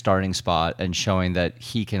having a starting spot and showing that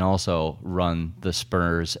he can also run the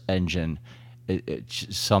Spurs engine.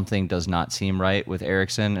 Something does not seem right with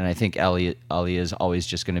Eriksen, and I think Ali is always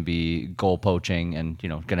just going to be goal poaching and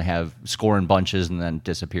going to have score in bunches and then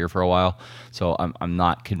disappear for a while. So I'm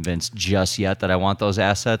not convinced just yet that I want those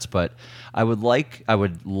assets, but I would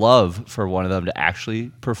love for one of them to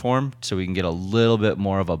actually perform so we can get a little bit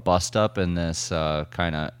more of a bust up in this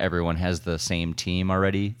kind of everyone has the same team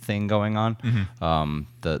already thing going on. Mm-hmm.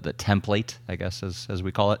 The template, I guess, as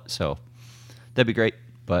we call it. So that'd be great,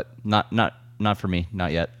 but not for me,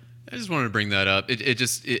 not yet. I just wanted to bring that up.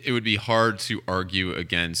 It would be hard to argue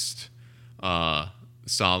against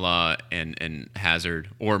Salah and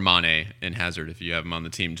Hazard, or Mane and Hazard if you have them on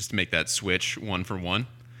the team, just to make that switch 1 for 1.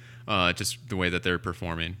 Just the way that they're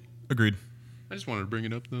performing. Agreed. I just wanted to bring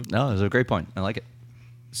it up though. No, it was a great point. I like it.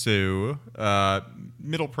 So,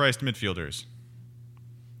 middle-priced midfielders.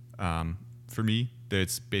 For me,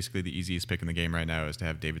 it's basically the easiest pick in the game right now is to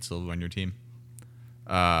have David Silva on your team.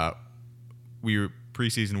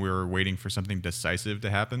 Preseason, we were waiting for something decisive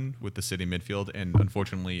to happen with the City midfield, and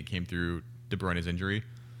unfortunately, it came through De Bruyne's injury.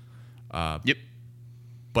 Yep.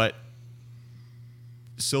 But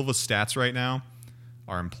Silva's stats right now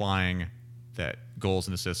are implying that goals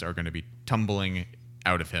and assists are going to be tumbling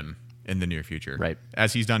out of him in the near future, right?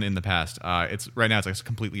 As he's done in the past. It's a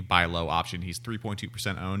completely buy low option. He's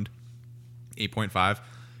 3.2% owned, 8.5.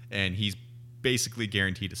 and he's basically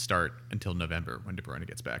guaranteed to start until November when De Bruyne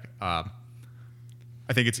gets back. I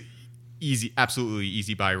think it's easy, absolutely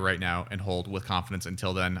easy buy right now and hold with confidence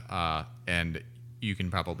until then. And you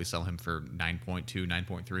can probably sell him for 9.2,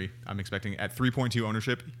 9.3. I'm expecting at 3.2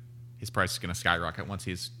 ownership, his price is going to skyrocket once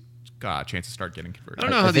he's got a chance to start getting converted. I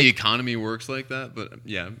don't know how the economy works like that, but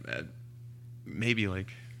yeah, maybe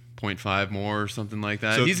like 0.5 more or something like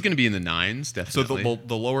that. So he's going to be in the 9s, definitely. So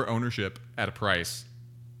the lower ownership at a price,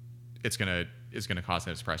 it's gonna cause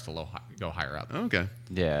his price to go higher up. Okay.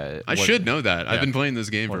 Yeah. I should know that. Yeah. I've been playing this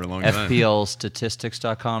game for a long time.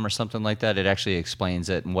 FPLstatistics.com or something like that. It actually explains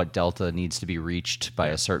it and what delta needs to be reached by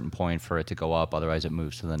a certain point for it to go up. Otherwise, it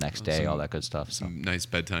moves to the next day, all that good stuff. So. Some nice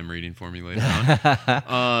bedtime reading for me later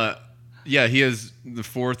on. Yeah, he has the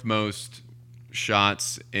 4th most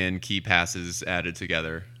shots and key passes added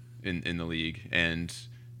together in the league, and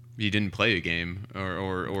he didn't play a game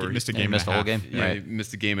or he missed a game. He missed the whole game. Yeah, Right. he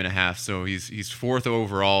missed a game and a half. So he's 4th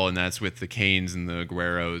overall, and that's with the Kanes and the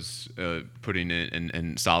Agueros putting in,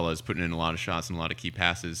 and Salah's putting in a lot of shots and a lot of key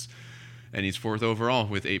passes. And he's 4th overall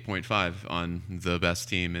with 8.5 on the best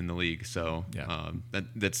team in the league. So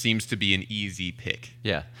that seems to be an easy pick.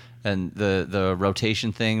 Yeah. And the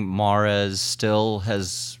rotation thing, Mahrez still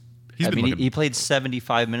has. He played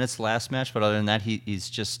 75 minutes last match, but other than that,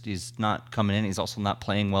 he's not coming in. He's also not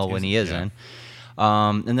playing well when he is in.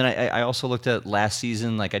 And then I also looked at last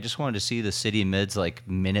season. Like I just wanted to see the City mids like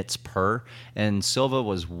minutes per, and Silva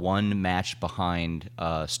was 1 match behind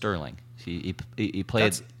Sterling. He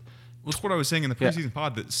played. That's what I was saying in the preseason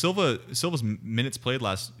pod, that Silva's minutes played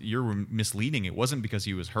last year were misleading. It wasn't because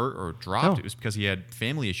he was hurt or dropped. No. It was because he had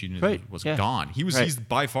family issues and was Yeah. gone. He's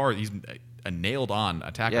by far a nailed-on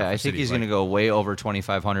attacker. Yeah, for I think City. he's going to go way over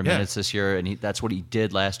 2,500 minutes this year, and that's what he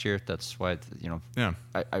did last year. That's why,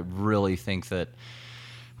 I really think that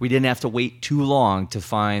we didn't have to wait too long to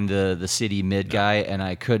find the City mid guy, and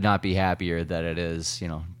I could not be happier that it is,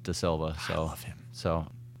 De Silva. So, I love him. So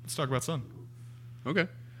let's talk about Son. Okay.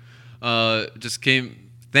 Just came.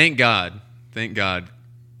 Thank God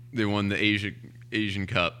they won the Asian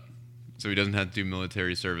Cup, so he doesn't have to do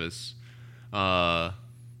military service.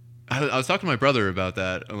 I was talking to my brother about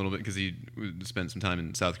that a little bit because he spent some time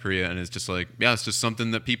in South Korea, and it's just like, yeah, it's just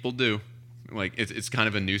something that people do. Like it's kind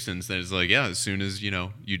of a nuisance that it's like, yeah, as soon as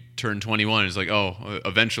you turn 21, it's like, oh,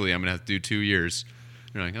 eventually I'm gonna have to do 2 years.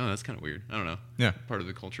 You're like, oh, that's kind of weird. I don't know. Yeah. Part of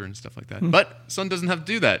the culture and stuff like that. But Son doesn't have to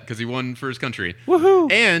do that because he won for his country.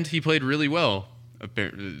 Woohoo! And he played really well.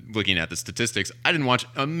 Looking at the statistics, I didn't watch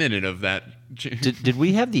a minute of that. did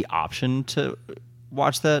we have the option to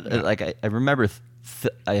watch that? Yeah. Like I remember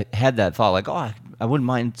I had that thought, like, oh, I wouldn't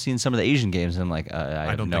mind seeing some of the Asian games. And I'm like, I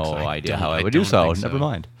have no idea how I would do so. Never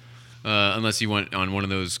mind. Unless you went on one of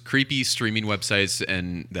those creepy streaming websites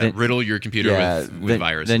and that riddle your computer with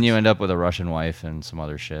viruses. Then you end up with a Russian wife and some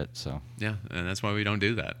other shit. So yeah, and that's why we don't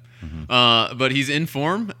do that. Mm-hmm. But he's in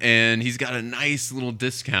form, and he's got a nice little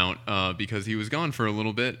discount because he was gone for a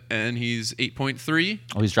little bit, and he's 8.3.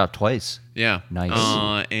 Oh, he's dropped twice. Yeah,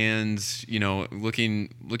 nice. And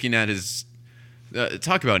looking at his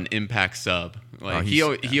talk about an impact sub. Like he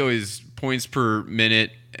always points per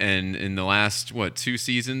minute. And in the last 2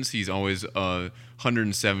 seasons, he's always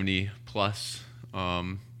 170 plus.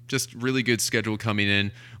 Just really good schedule coming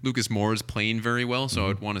in. Lucas Moore is playing very well, so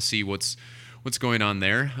I'd want to see what's going on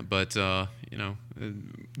there. But the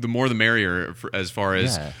more the merrier as far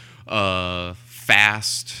as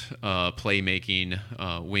fast playmaking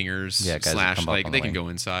wingers / they can go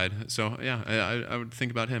inside. So yeah, I would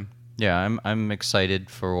think about him. Yeah, I'm excited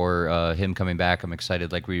for him coming back. I'm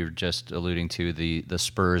excited, like we were just alluding to, the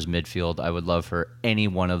Spurs midfield. I would love for any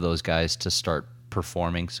one of those guys to start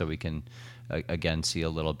performing so we can, again, see a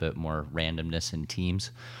little bit more randomness in teams.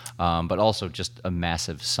 But also just a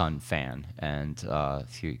massive Son fan. And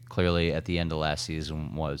he clearly at the end of last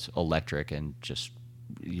season was electric and just,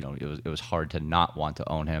 it was hard to not want to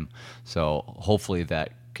own him. So hopefully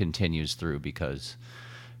that continues through because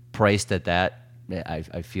priced at that,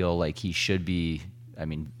 I feel like he should be. I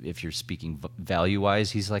mean, if you're speaking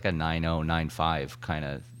value-wise, he's like a 9.0, 9.5 kind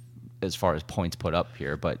of as far as points put up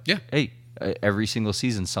here. But hey, every single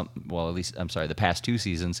season, the past 2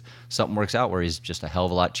 seasons, something works out where he's just a hell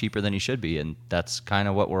of a lot cheaper than he should be, and that's kind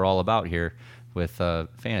of what we're all about here with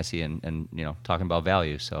fantasy and talking about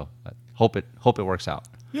value. So I hope it works out.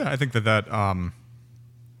 Yeah, I think that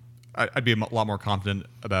I'd be a lot more confident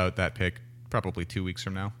about that pick probably 2 weeks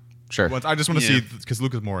from now. Sure. Well, I just want to see, because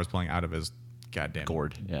Lucas Moore is playing out of his goddamn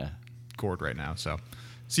gourd right now. So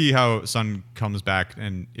see how Son comes back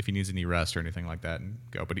and if he needs any rest or anything like that and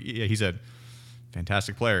go. But he's a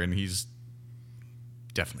fantastic player, and he's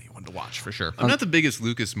definitely one to watch for sure. I'm not the biggest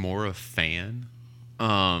Lucas Moura fan,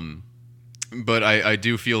 but I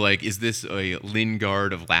do feel like, is this a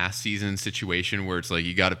Lingard of last season situation where it's like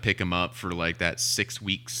you got to pick him up for like that 6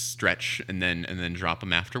 weeks stretch and then drop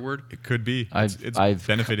him afterward? It could be. It's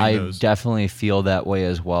benefiting I those. definitely feel that way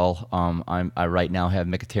as well. I right now have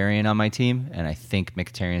Mkhitaryan on my team, and I think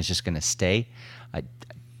Mkhitaryan is just going to stay.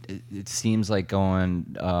 It seems like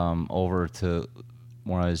going over to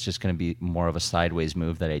Moura is just going to be more of a sideways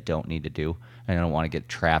move that I don't need to do. And I don't want to get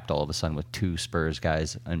trapped all of a sudden with 2 Spurs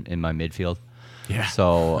guys in my midfield. Yeah.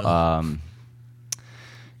 So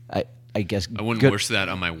I guess I wouldn't wish that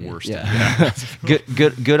on my worst. Yeah.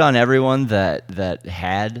 good on everyone that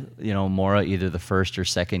had Moura either the first or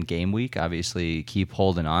second game week. Obviously, keep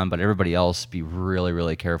holding on, but everybody else, be really,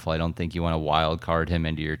 really careful. I don't think you want to wild card him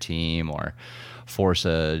into your team or force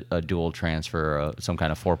a dual transfer, or some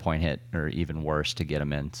kind of 4-point hit, or even worse, to get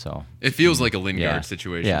him in. So it feels like a Lingard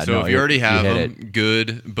situation. Yeah, so no, if you already have hit him,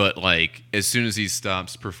 good, but like as soon as he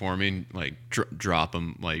stops performing, like drop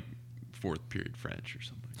him like 4th period French or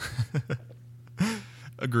something.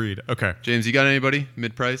 Agreed. Okay. James, you got anybody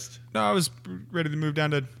mid-priced? No, I was ready to move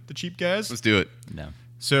down to the cheap guys. Let's do it. no.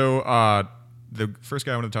 So the first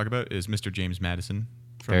guy I want to talk about is Mr. James Madison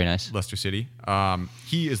from Very nice. Leicester City.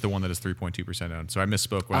 He is the one that is 3.2% owned. So I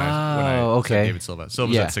misspoke when Oh, I okay. said David Silva.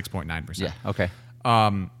 Silva's Yeah. at 6.9%. Yeah. Okay.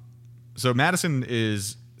 So Madison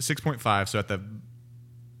is 6.5, so at the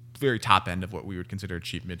very top end of what we would consider a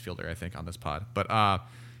cheap midfielder, I think, on this pod. But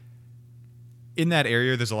in that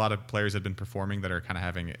area, there's a lot of players that have been performing that are kind of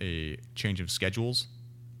having a change of schedules,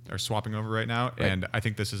 are swapping over right now. Right. And I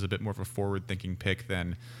think this is a bit more of a forward-thinking pick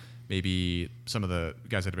than maybe some of the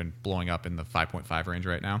guys that have been blowing up in the 5.5 range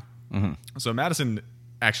right now. Mm-hmm. So Madison,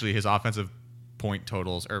 actually, his offensive point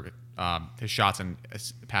totals, or his shots and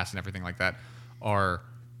pass and everything like that,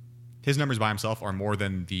 his numbers by himself are more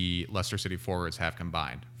than the Leicester City forwards have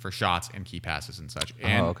combined for shots and key passes and such.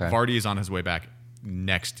 And okay. Vardy is on his way back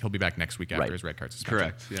he'll be back next week after Right. his red card suspension.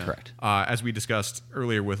 Correct. Yeah. Correct. As we discussed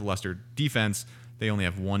earlier with Leicester defense, they only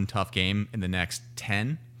have one tough game in the next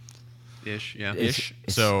 10 Ish. Yeah. ish.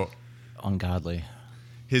 It's So ungodly.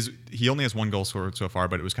 he only has 1 goal scored so far,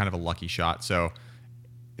 but it was kind of a lucky shot. So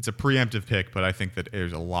it's a preemptive pick, but I think that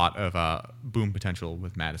there's a lot of boom potential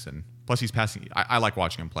with Madison. Plus, he's passing. I like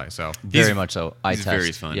watching him play. So Very much so. Eye he's test.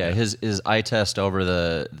 very fun, Yeah, yeah. his eye test over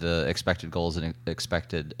the expected goals and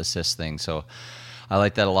expected assists thing. So I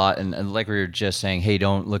like that a lot. And like we were just saying, hey,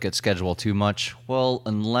 don't look at schedule too much. Well,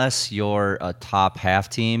 unless you're a top half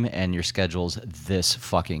team and your schedule's this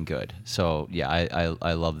fucking good. So yeah,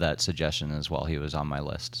 I love that suggestion as well. He was on my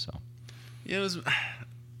list. So Yeah, it was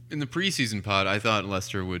in the preseason pod. I thought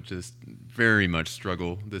Leicester would just very much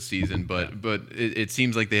struggle this season, but it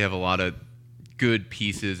seems like they have a lot of good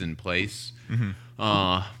pieces in place.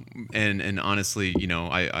 Mm-hmm. And honestly,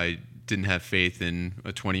 I didn't have faith in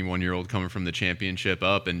a 21-year-old coming from the championship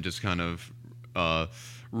up and just kind of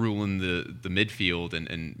ruling the midfield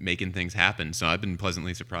and making things happen. So I've been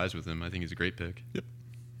pleasantly surprised with him. I think he's a great pick. Yep.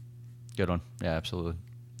 good one. Yeah, absolutely.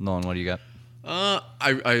 Nolan, what do you got?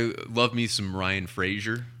 I love me some Ryan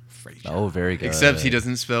Frazier. Oh, very good. Except he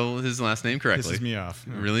doesn't spell his last name correctly. Pisses me off.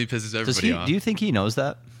 It really pisses Does everybody he? off. Do you think he knows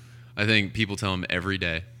that? I think people tell him every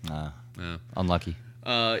day. Yeah. Unlucky.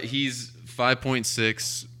 He's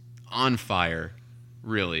 5.6 on fire,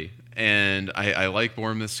 really. And I like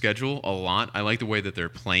Bournemouth's schedule a lot. I like the way that they're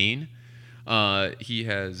playing. He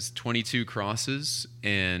has 22 crosses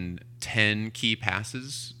and 10 key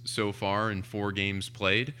passes so far in 4 games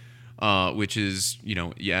played, which is,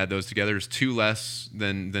 you add those together, is 2 less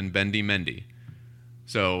than Bendy Mendy.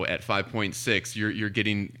 So at 5.6, you're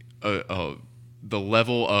getting the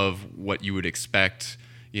level of what you would expect,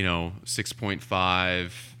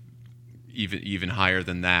 6.5, even higher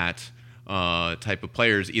than that type of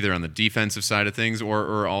players, either on the defensive side of things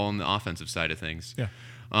or all on the offensive side of things. Yeah.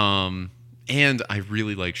 And I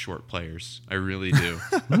really like short players. I really do.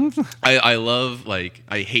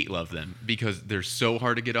 I hate love them because they're so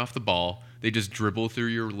hard to get off the ball. They just dribble through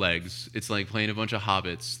your legs. It's like playing a bunch of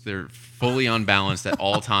hobbits. They're fully unbalanced at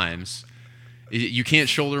all times. You can't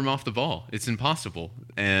shoulder them off the ball. It's impossible.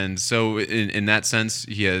 And so in that sense,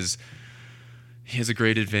 he has a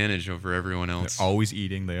great advantage over everyone else. They're always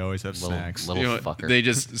eating. They always have snacks. Little fucker. They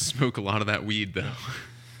just smoke a lot of that weed, though.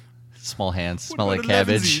 Small hands, What smell like about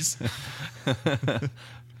cabbage. 11sies?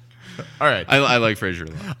 All right. I like Frazier a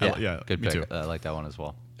lot. Yeah, Good me pick. too. I like that one as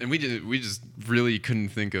well. And we just really couldn't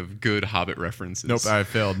think of good Hobbit references. Nope, I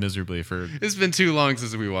failed miserably for. It's been too long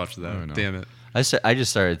since we watched that. Oh, no. Damn it. I just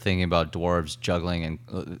started thinking about dwarves juggling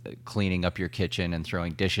and cleaning up your kitchen and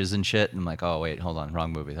throwing dishes and shit. And I'm like, oh wait, hold on,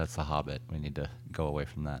 wrong movie. That's The Hobbit. We need to go away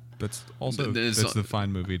from that. That's also There's- that's the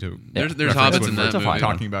fine movie to. There's reference hobbits when in we're that movie.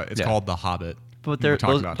 Talking about it's Yeah. called The Hobbit. But We're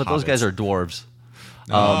talking about those guys hobbits. are dwarves.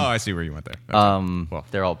 Oh, I see where you went there. Okay. Well,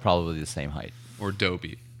 They're all probably the same height. Or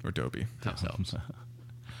Dobie. or Dobie. House elves.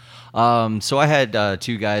 So I had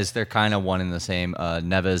two guys. They're kind of one and the same.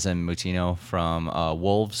 Neves and Moutinho from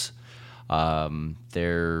Wolves.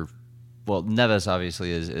 Neves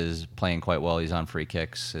obviously is playing quite well. He's on free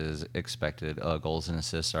kicks. His expected goals and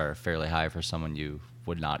assists are fairly high for someone you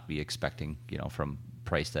would not be expecting, from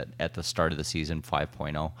priced at the start of the season,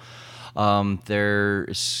 5.0. Their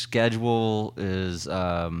schedule is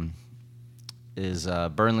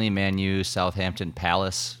Burnley, Man U, Southampton,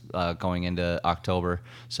 Palace going into October.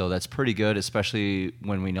 So that's pretty good, especially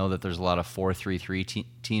when we know that there's a lot of 4-3-3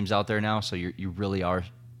 teams out there now. So you really are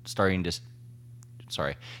starting,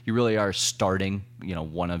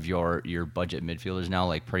 one of your budget midfielders now,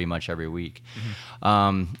 like pretty much every week.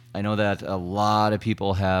 Mm-hmm. I know that a lot of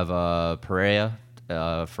people have Pereira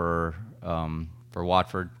for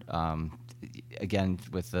Watford. Again,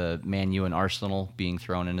 with the Man U and Arsenal being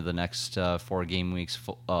thrown into the next 4 game weeks,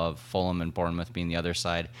 of Fulham and Bournemouth being the other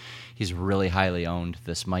side, he's really highly owned.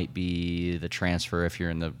 This might be the transfer, if you're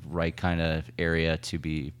in the right kind of area, to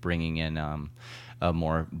be bringing in a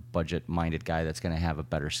more budget-minded guy that's going to have a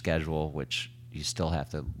better schedule, which you still have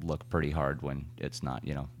to look pretty hard when it's not,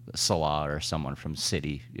 Salah or someone from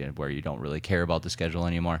City, where you don't really care about the schedule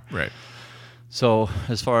anymore. Right. So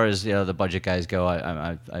as far as the budget guys go,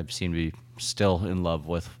 I seem to be still in love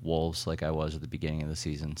with Wolves like I was at the beginning of the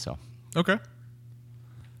season. So Okay.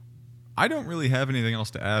 I don't really have anything else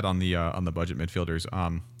to add on the budget midfielders.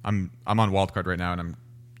 I'm on wildcard right now, and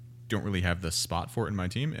don't really have the spot for it in my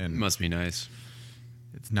team, and Must be nice.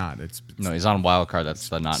 it's not. It's no, he's on wild card. That's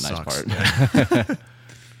the not nice sucks. part.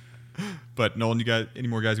 But Nolan, you got any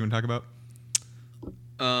more guys you want to talk about?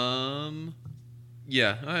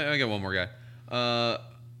 Yeah, I got one more guy.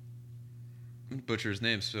 Butcher his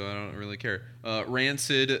name, so I don't really care.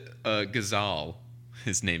 Rancid Ghazal.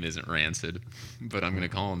 His name isn't Rancid, but I'm going to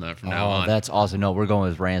call him that from now on. That's awesome. No, we're going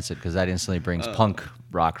with Rancid because that instantly brings punk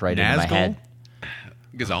rock right into my Nazgul? head.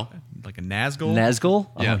 Ghazal. Like a Nazgul? Nazgul?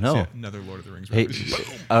 Yeah. Oh, no. Yeah, another Lord of the Rings Hey,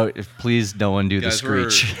 reference. please, no one do the Guys, we're-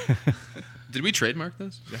 screech. Did we trademark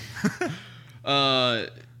this? Yeah.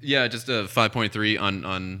 Just a 5.3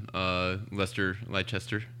 on Leicester.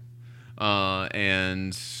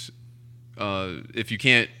 And if you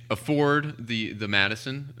can't afford the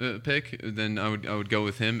Madison pick, then I would go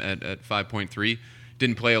with him at 5.3.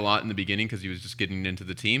 Didn't play a lot in the beginning because he was just getting into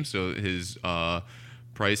the team, so his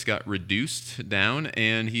price got reduced down,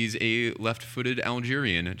 and he's a left-footed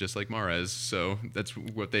Algerian, just like Mahrez. So that's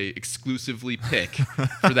what they exclusively pick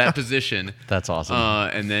for that position. That's awesome.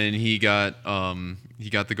 And then he got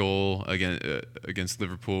the goal against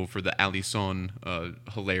Liverpool for the Alisson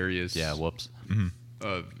hilarious. Yeah, whoops.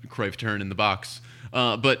 Cruyff turn in the box.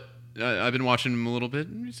 But I've been watching him a little bit.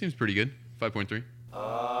 He seems pretty good. 5.3.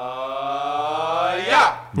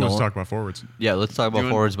 Let's talk about forwards. Yeah, let's talk about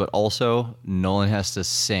Doing- forwards, but also Nolan has to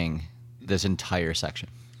sing this entire section.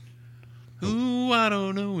 Ooh, I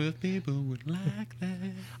don't know if people would like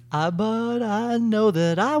that. But I know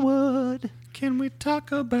that I would. Can we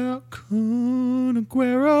talk about Kun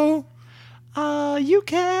Aguero? You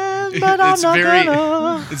can, but I'm It's not very-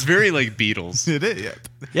 gonna. It's very like Beatles. It is. Yeah.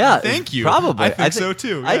 Yeah, Thank you. Probably. I think so,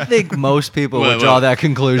 too, I yeah. think most people Well, would draw well, that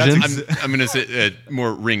conclusion. I'm gonna say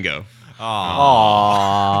more Ringo.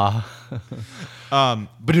 Aww.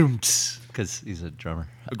 Because he's a drummer.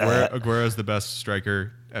 Aguero's the best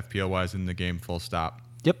striker FPL wise in the game. Full stop.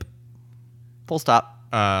 Yep. Full stop.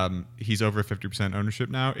 He's over 50% ownership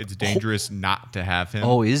now. It's dangerous not to have him.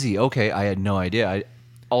 Oh, is he? Okay, I had no idea.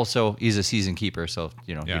 Also, he's a season keeper, so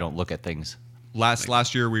you Yeah. don't look at things.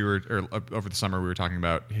 Last year over the summer we were talking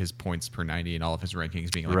about his points per 90 and all of his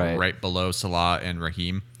rankings being like right below Salah and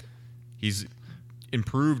Raheem. He's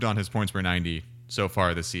improved on his points per 90 so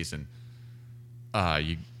far this season.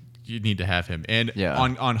 You need to have him. And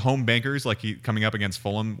on home bankers, like coming up against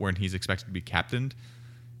Fulham when he's expected to be captained,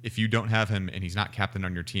 if you don't have him and he's not captain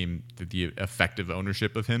on your team, the effective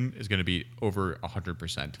ownership of him is going to be over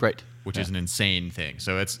 100%. Right. Which is an insane thing.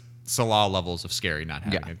 So it's Salah levels of scary not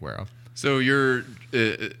having Aguero. So you're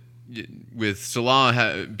with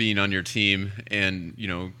Salah being on your team and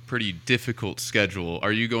pretty difficult schedule.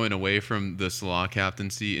 Are you going away from the Salah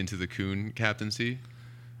captaincy into the Kun captaincy?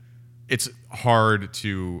 It's hard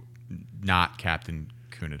to not captain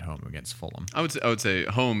Kun at home against Fulham. I would say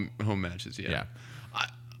home matches. Yeah. Yeah.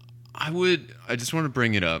 I just want to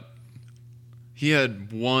bring it up. He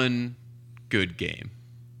had one good game.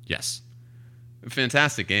 Yes. A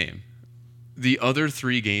fantastic game. The other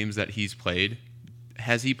 3 games that he's played,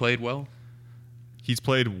 has he played well? He's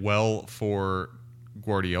played well for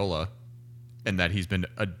Guardiola, and that he's been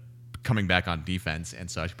coming back on defense and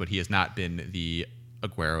such, but he has not been the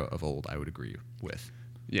Aguero of old, I would agree with.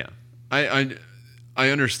 Yeah. I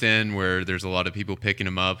understand where there's a lot of people picking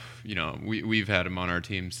him up. You know, we've had him on our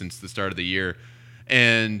team since the start of the year.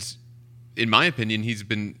 And in my opinion, he's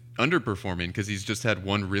been underperforming because he's just had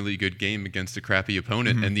one really good game against a crappy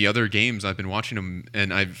opponent. Mm-hmm. And the other games I've been watching him,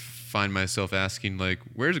 and I find myself asking, like,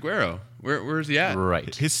 where's Aguero? Where's he at?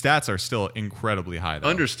 Right. His stats are still incredibly high, though.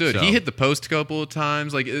 Understood. So. He hit the post a couple of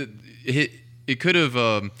times. Like, it could have,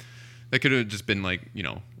 that could have just been, like, you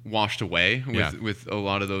know, washed away with a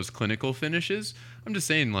lot of those clinical finishes. I'm just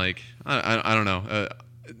saying, like, I don't know.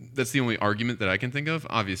 That's the only argument that I can think of.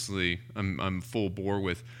 Obviously, I'm full bore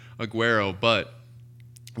with Aguero, but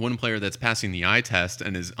one player that's passing the eye test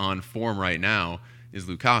and is on form right now is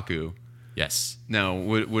Lukaku. Yes. Now,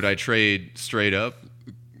 would I trade straight up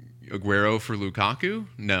Aguero for Lukaku?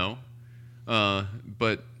 No.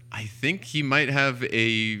 But I think he might have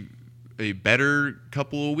a better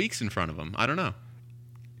couple of weeks in front of him. I don't know.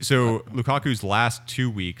 So Lukaku's last 2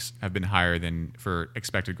 weeks have been higher than for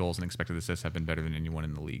expected goals and expected assists have been better than anyone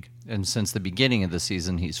in the league. And since the beginning of the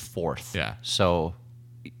season, he's 4th. Yeah. So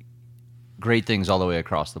great things all the way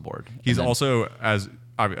across the board. He's also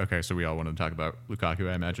okay. So we all wanted to talk about Lukaku,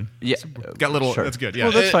 I imagine. Yeah. Got a little. Sure. That's good. Yeah.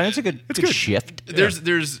 Well, that's fine. It's a good good. shift.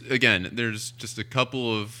 There's just a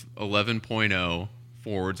couple of 11.0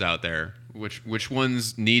 forwards out there. Which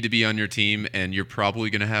ones need to be on your team, and you're probably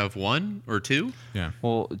going to have 1 or 2? Yeah.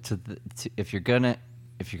 Well, if you're going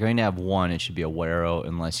to have 1, it should be Aguero,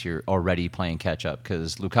 unless you're already playing catch up,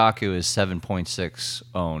 because Lukaku is 7.6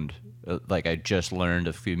 owned. Like I just learned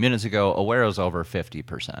a few minutes ago, Aguero's over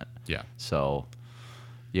 50%. Yeah. So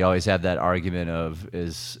you always have that argument of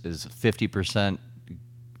is 50%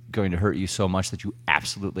 going to hurt you so much that you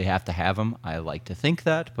absolutely have to have him? I like to think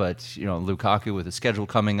that, but you know, Lukaku with his schedule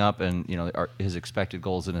coming up and you know his expected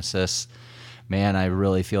goals and assists, man, I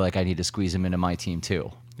really feel like I need to squeeze him into my team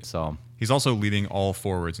too. So he's also leading all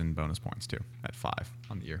forwards in bonus points too at 5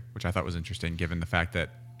 on the year, which I thought was interesting given the fact that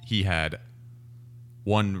he had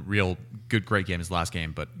one real great game his last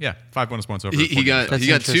game, but yeah, 5 bonus points over. He got 2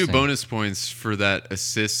 interesting. bonus points for that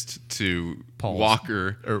assist to Paul's.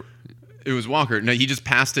 Walker. It was Walker. No, he just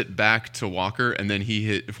passed it back to Walker, and then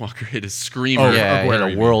Walker hit a screamer. Oh, yeah, Aguero,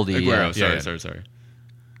 hit a worldie. Aguero, Yeah. sorry.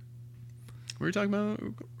 What were you talking about?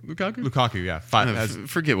 Lukaku? Lukaku, yeah. 5.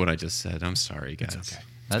 Forget what I just said. I'm sorry, guys. It's okay.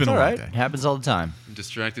 That's been a all long right. day. It happens all the time. I'm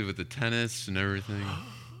distracted with the tennis and everything.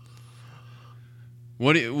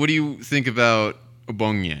 What do you think about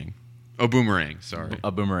Aubameyang? Oh, Boomerang. Sorry.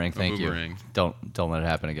 A boomerang. Thank boomerang. you. Don't let it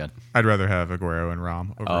happen again. I'd rather have Aguero and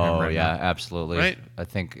Rom over him right yeah, now. absolutely. Right. I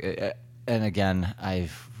think, and again,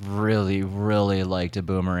 I've really, really liked a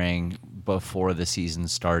boomerang before the season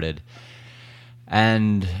started.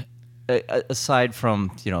 And aside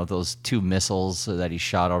from, you know, those 2 missiles that he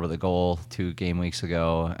shot over the goal 2 game weeks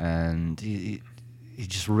ago, and he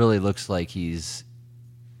just really looks like he's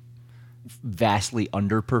vastly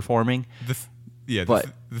underperforming.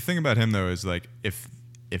 The thing about him though is like if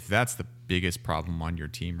that's the biggest problem on your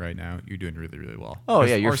team right now, you're doing really, really well. Oh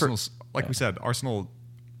yeah, you're Arsenal's we said, Arsenal,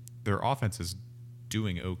 their offense is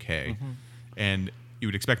doing okay, and you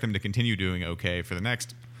would expect them to continue doing okay for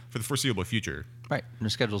the foreseeable future. Right, their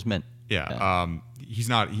schedule's mint. Yeah. He's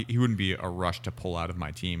not. He wouldn't be a rush to pull out of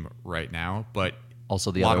my team right now, but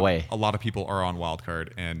Also the other way. A lot of people are on wild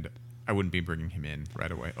card, and I wouldn't be bringing him in right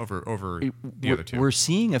away over the other 2. We're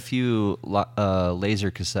seeing a few laser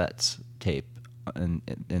cassettes tape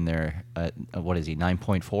in there. What is he?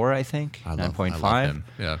 9.4, I think. 9.5.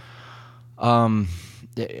 Yeah.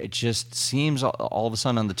 It just seems all of a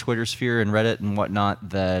sudden on the Twitter sphere and Reddit and whatnot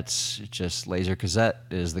that just laser cassette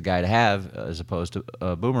is the guy to have as opposed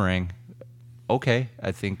to boomerang. Okay,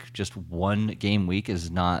 I think just 1 game week is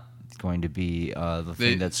not going to be the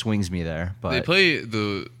thing that swings me there. But They play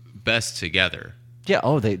the best together. yeah,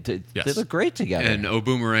 they look great together. And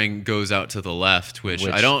Boomerang goes out to the left, which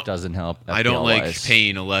which I don't doesn't help. I don't like FPL-wise.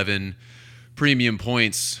 paying 11 premium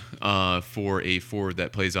points for a forward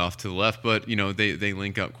that plays off to the left, but you know they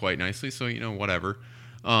link up quite nicely, so you know whatever.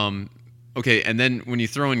 Okay, and then when you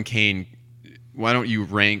throw in Kane, why don't you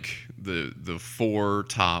rank the 4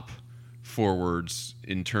 top forwards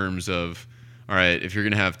in terms of, all right, if you're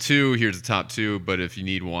gonna have 2, here's the top 2, but if you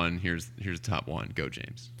need 1, here's the top 1. Go,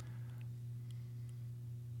 James.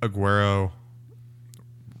 Aguero,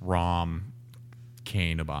 Rom,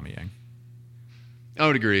 Kane, Aubameyang. I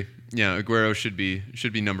would agree. Yeah, Aguero should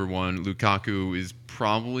be number one. Lukaku is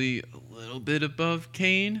probably a little bit above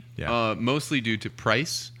Kane. Yeah. Mostly due to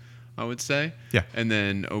price, I would say. Yeah. And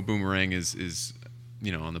then Boomerang is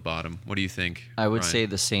on the bottom. What do you think? I would Ryan? say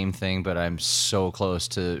the same thing, but I'm so close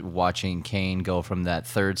to watching Kane go from that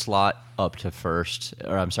third slot up to first.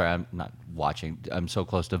 Or I'm sorry, I'm not watching. I'm so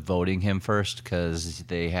close to voting him first because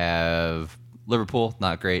they have Liverpool,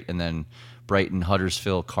 not great, and then Brighton,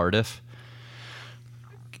 Huddersfield, Cardiff.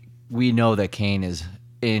 We know that Kane is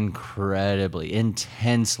incredibly,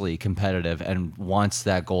 intensely competitive and wants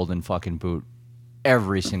that golden fucking boot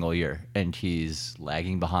every single year, and he's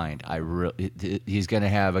lagging behind. He's going to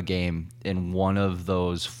have a game in one of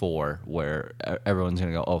those four where everyone's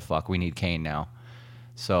going to go, oh, fuck, we need Kane now.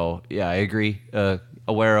 So, yeah, I agree.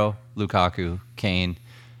 Aguero, Lukaku, Kane,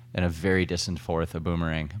 and a very distant fourth, a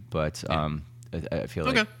Boomerang. But I feel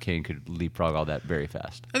like Kane could leapfrog all that very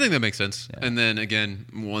fast. I think that makes sense. Yeah. And then again,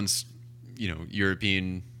 once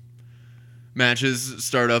European matches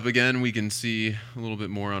start up again, we can see a little bit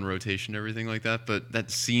more on rotation, everything like that. But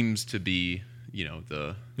that seems to be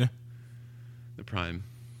the prime,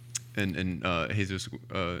 and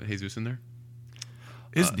Jesus in there.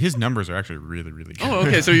 His numbers are actually really, really good. Oh,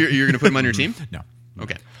 okay. So you're going to put him on your team? No.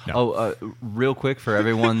 Okay. No. Real quick for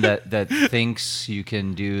everyone that thinks you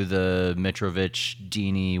can do the Mitrovic,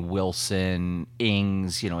 Dini, Wilson,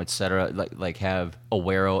 Ings, etc. Like have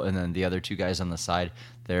Aguero and then the other two guys on the side.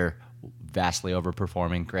 They're vastly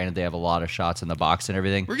overperforming. Granted, they have a lot of shots in the box and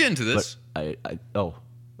everything. We're getting to this.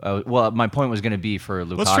 Well, my point was going to be for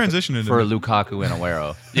Lukaku. Let's transition into Lukaku and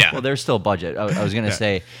Aguero. Yeah. Well, there's still budget. I was going to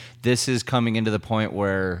say this is coming into the point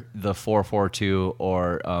where the 4-4-2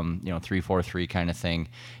 or 3-4-3 kind of thing.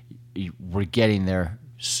 We're getting there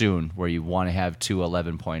soon, where you want to have two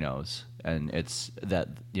 11.0s, and it's that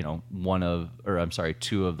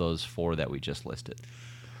two of those four that we just listed.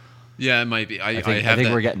 Yeah, it might be. I think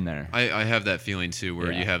we're getting there. I have that feeling too,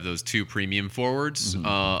 where you have those two premium forwards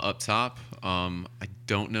up top. I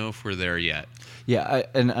don't know if we're there yet. Yeah,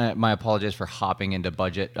 my apologies for hopping into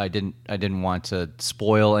budget. I didn't want to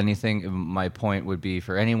spoil anything. My point would be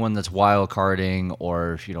for anyone that's wild carding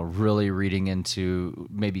or really reading into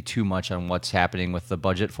maybe too much on what's happening with the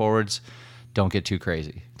budget forwards. Don't get too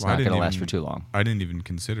crazy. It's not going to last for too long. I didn't even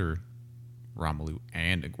consider Romelu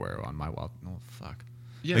and Aguero on my wild. Oh fuck.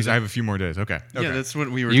 Yeah, At least I have a few more days. Okay. Yeah, that's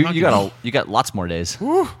what we were talking about. You got lots more days.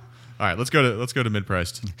 Woo. All right, let's go to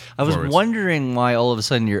mid-priced. I was forwards. wondering why all of a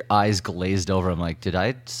sudden your eyes glazed over. I'm like, did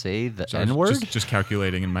I say the So I was N-word? Just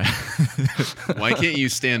calculating in my. Why can't you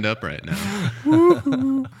stand up right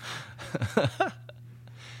now?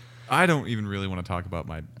 I don't even really want to talk about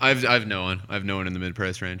my. I've no one in the mid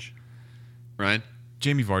price range. Ryan,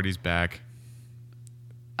 Jamie Vardy's back.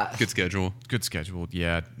 good schedule. Good scheduled.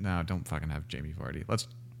 Yeah. No, don't fucking have Jamie Vardy. Let's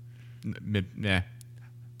Nah.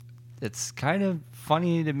 It's kind of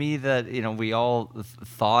funny to me that we all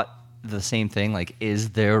thought the same thing. Like, is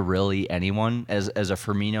there really anyone? As a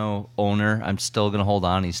Firmino owner, I'm still gonna hold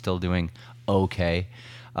on. He's still doing okay.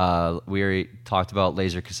 We already talked about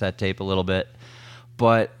laser cassette tape a little bit,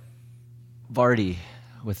 but Vardy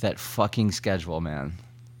with that fucking schedule, man.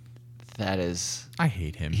 That is. I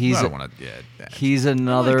hate him. He's I don't want to. Yeah, He's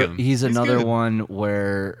another. him. He's He's another good. one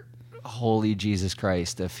where, holy Jesus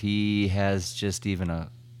Christ, if he has just even a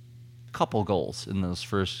couple goals in those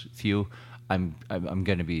first few, I'm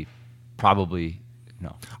going to be probably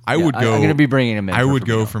no. I would go. I'm going to be bringing him in. I for would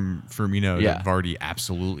go Firmino. from Firmino Yeah. to Vardy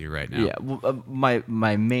absolutely right now. Yeah, well,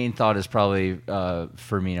 my main thought is probably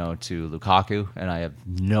Firmino to Lukaku, and I have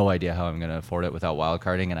no idea how I'm going to afford it without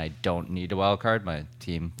wildcarding, and I don't need to wildcard. My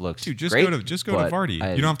team looks Dude, just great, go to but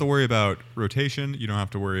Vardy. You don't have to worry about rotation. You don't have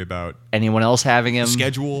to worry about anyone else having him.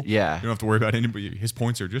 schedule. Yeah. You don't have to worry about anybody. His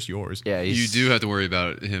points are just yours. Yeah, You do have to worry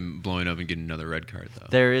about him blowing up and getting another red card, though.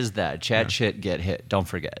 There is that. Chat shit, get hit. Don't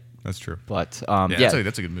forget. That's true. But Yeah,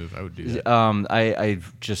 that's a good move. I would do that. I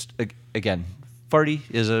just again, Vardy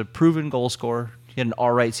is a proven goal scorer. He had an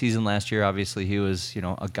all right season last year. Obviously, he was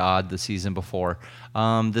a god the season before.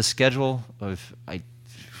 The schedule of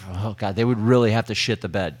they would really have to shit the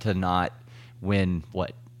bed to not win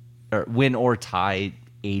or tie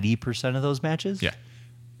 80% of those matches. Yeah.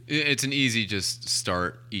 It's an easy just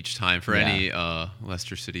start each time for any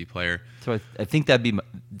Leicester City player. So I think that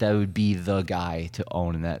would be the guy to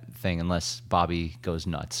own in that thing, unless Bobby goes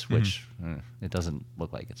nuts, which it doesn't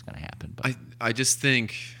look like it's going to happen. But I just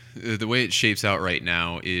think the way it shapes out right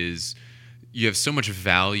now is you have so much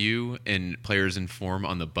value in players in form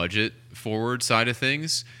on the budget forward side of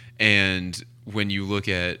things, And when you look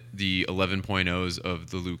at the 11.0s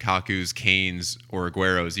of the Lukakus, Kanes, or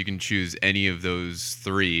Agueros, you can choose any of those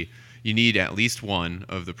three. You need at least one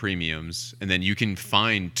of the premiums, and then you can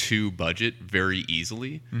find two budget very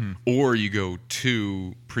easily, or you go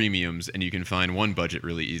two premiums and you can find one budget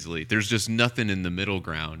really easily. There's just nothing in the middle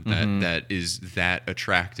ground that is that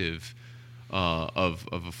attractive of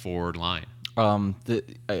a forward line.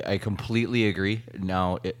 I completely agree.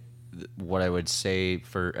 Now, what I would say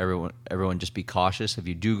for everyone, just be cautious. If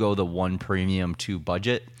you do go the one premium, two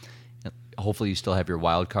budget, hopefully you still have your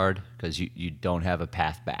wild card because you don't have a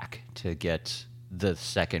path back to get the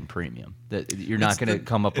second premium. That you're not going to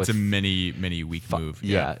come up with. It's a many week move.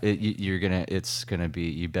 Yeah, it's gonna be.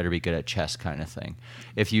 You better be good at chess kind of thing.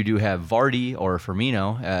 If you do have Vardy or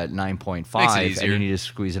Firmino at 9.5 and you need to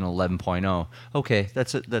squeeze in 11.0, okay,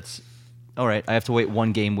 that's all right. I have to wait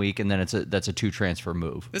one game week and then that's a 2 transfer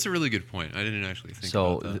move. That's a really good point. I didn't actually think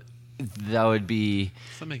about that. That would be.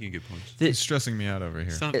 Stop making good points. It's stressing me out over here.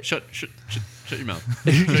 Stop. Shut your mouth.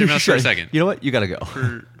 Shut your mouth for a second. You know what? You gotta go.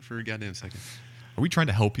 For a goddamn second. Are we trying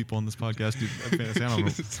to help people on this podcast, dude? Fantasy, I don't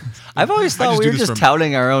know. I've always thought we were just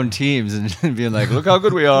touting our own teams and being like, "Look how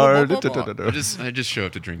good we are." I just show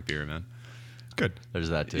up to drink beer, man. Good. There's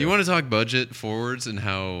that too. You want to talk budget forwards and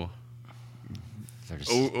how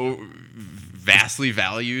vastly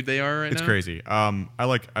valued they are right now? It's crazy. I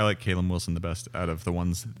like Caleb Wilson the best out of the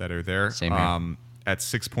ones that are there. Same here. At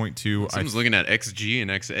 6.2, Someone's looking at XG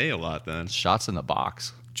and XA a lot then. Shots in the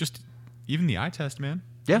box. Just even the eye test, man.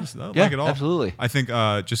 Yeah, I like it all. Absolutely. I think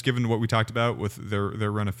just given what we talked about with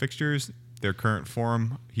their run of fixtures, their current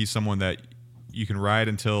form, he's someone that you can ride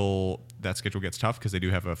until that schedule gets tough because they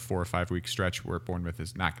do have a 4 or 5 week stretch where Bournemouth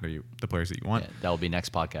is not going to be the players that you want. Yeah, that will be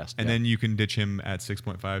next podcast. And then you can ditch him at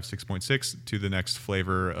 6.5, 6.6 to the next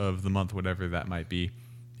flavor of the month, whatever that might be.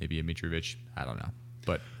 Maybe a Mitrovic. I don't know.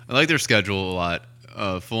 But I like their schedule a lot.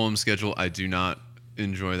 Fulham's schedule, I do not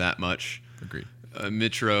enjoy that much. Agreed.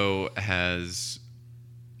 Mitro has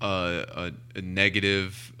a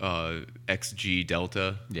negative XG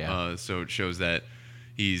delta. Yeah. So it shows that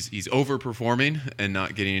he's overperforming and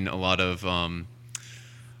not getting a lot of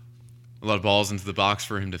balls into the box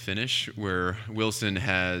for him to finish. Where Wilson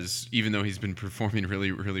has, even though he's been performing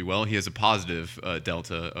really, really well, he has a positive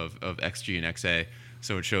delta of XG and XA.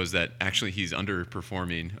 So it shows that actually he's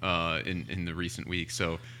underperforming in the recent weeks.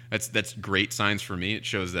 So that's great signs for me. It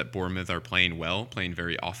shows that Bournemouth are playing well, playing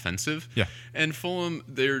very offensive. Yeah. And Fulham,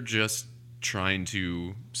 they're just trying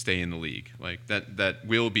to stay in the league. Like that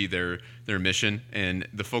will be their mission. And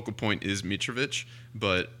the focal point is Mitrovic,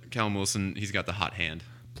 but Callum Wilson, he's got the hot hand.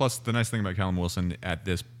 Plus, the nice thing about Callum Wilson at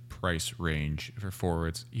this price range for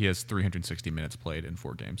forwards, he has 360 minutes played in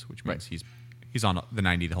 4 games, which means he's on the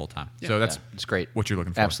 90 the whole time. Yeah. So that's it's great. What you're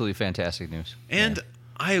looking for. Absolutely fantastic news. And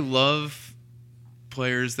I love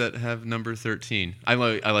players that have number 13. I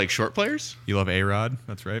like short players. You love A-Rod,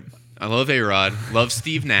 that's right. I love A-Rod. Love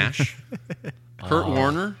Steve Nash. Kurt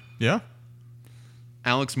Warner. Yeah.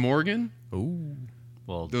 Alex Morgan. Ooh.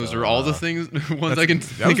 Well, Those are all the ones I can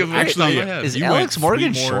think of. Actually, off my head. Is you Alex went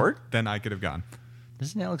Morgan 3 more short? than I could have gone.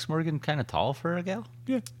 Isn't Alex Morgan kind of tall for a gal?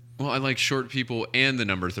 Yeah. Well, I like short people and the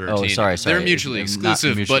number 13. Oh, sorry. They're mutually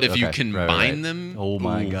exclusive, but if you combine them... Oh,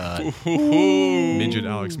 my God. Midget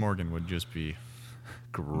Alex Morgan would just be...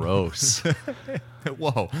 Gross.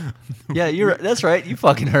 Whoa. Yeah, that's right. You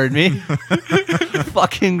fucking heard me.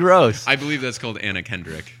 Fucking gross. I believe that's called Anna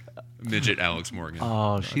Kendrick. Midget Alex Morgan.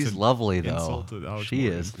 Oh, she's lovely, though. insult to Alex She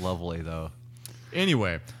Morgan. is lovely, though.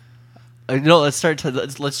 Anyway. No, let's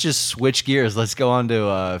just switch gears. Let's go on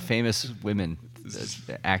to famous women,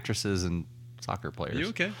 actresses and soccer players. Are you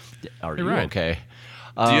okay? Are Hey, you Ryan. okay?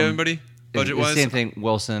 Do you have anybody? It's Budget-wise? Same thing.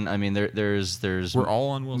 Wilson. I mean, there's. We're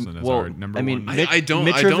all on Wilson as our number one. I don't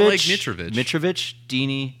like Mitrovic. Mitrovic,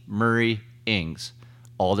 Deeney, Murray, Ings.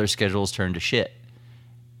 All their schedules turn to shit.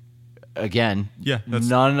 Again,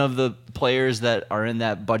 none of the players that are in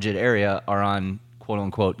that budget area are on quote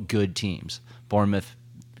unquote good teams. Bournemouth,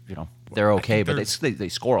 they're okay, but they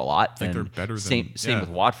score a lot. I think they're better than same with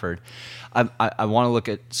Watford. I want to look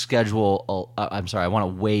at schedule. I want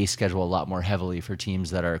to weigh schedule a lot more heavily for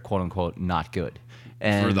teams that are quote unquote not good.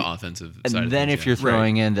 And for the offensive and side of then things, if you're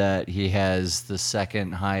throwing in that he has the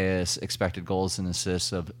second highest expected goals and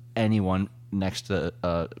assists of anyone next to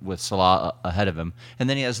with Salah ahead of him, and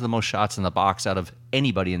then he has the most shots in the box out of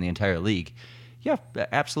anybody in the entire league. Yeah,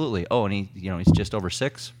 absolutely. Oh, and he's just over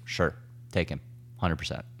 6. Sure, take him,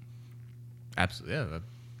 100%. Absolutely. Yeah.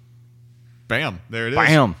 Bam. There it is.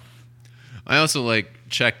 Bam. I also like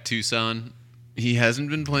Czech Tucson. He hasn't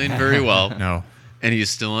been playing very well. No. And he's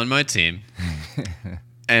still on my team.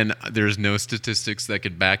 and there's no statistics that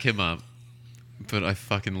could back him up. But I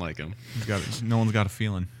fucking like him. No one's got a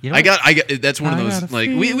feeling. You know I got. That's one of I those got a like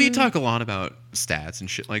we feeling. talk a lot about stats and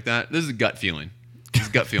shit like that. This is a gut feeling. This is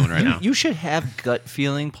gut feeling right now. You should have gut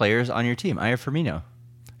feeling players on your team. I have Firmino,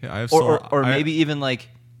 Yeah, I have or maybe even like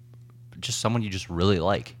just someone you just really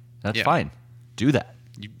like. That's Yeah. fine. Do that.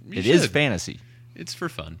 You It is should. fantasy. It's for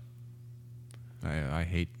fun. I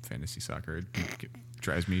hate fantasy soccer. It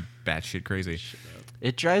drives me batshit crazy.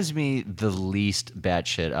 It drives me the least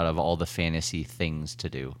batshit out of all the fantasy things to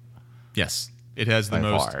do. Yes, it has the By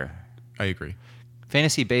most. far. I agree.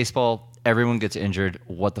 Fantasy baseball, everyone gets injured.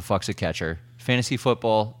 What the fuck's a catcher? Fantasy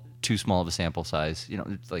football, too small of a sample size. You know,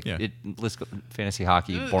 it's like Yeah. let's go. Fantasy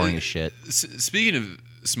hockey, boring as shit. Speaking of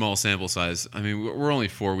small sample size, I mean we're only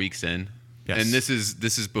 4 weeks in, Yes. and this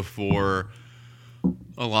is before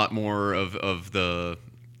a lot more of the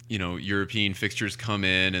European fixtures come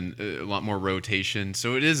in and a lot more rotation.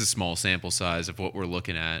 So it is a small sample size of what we're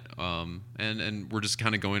looking at, and we're just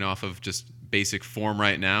kind of going off of just basic form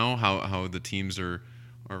right now, how the teams are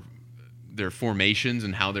their formations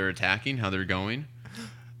and how they're attacking, how they're going.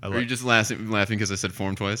 Are you just laughing because I said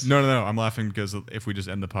form twice? No. I'm laughing because if we just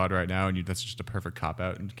end the pod right now, and that's just a perfect cop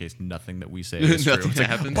out in case nothing that we say is true. Nothing It's like,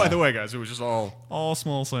 happens. by the way, guys, it was just all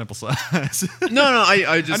small sample size. No.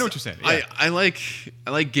 I just I know what you're saying, yeah. I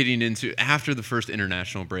like getting into after the first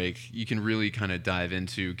international break. You can really kind of dive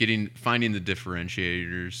into finding the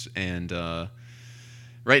differentiators, and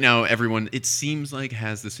right now everyone it seems like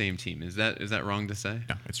has the same team. Is that wrong to say?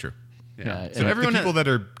 No, it's true. Yeah, So and everyone the people that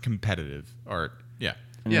are competitive are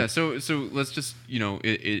Yeah, so let's just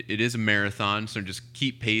it is a marathon, so just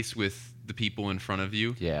keep pace with the people in front of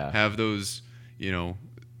you. Yeah. Have those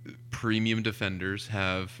premium defenders,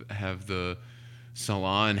 have the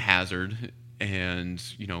Salah and Hazard, and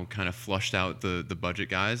kind of flushed out the budget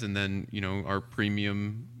guys, and then our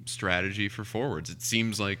premium strategy for forwards. It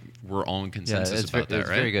seems like we're all in consensus about that, it's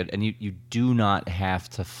right? very good. And you do not have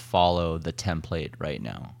to follow the template right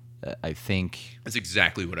now. I think That's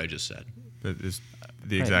exactly what I just said. That is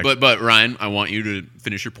the exact. But Ryan, I want you to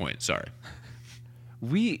finish your point. Sorry.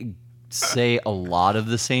 we say a lot of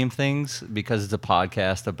the same things because it's a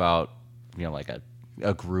podcast about like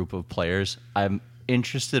a group of players. I'm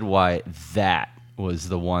interested why that was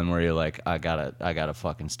the one where you're like, I gotta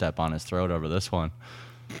fucking step on his throat over this one.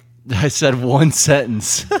 I said one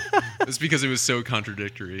sentence. It's because it was so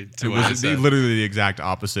contradictory it to what I was said. literally the exact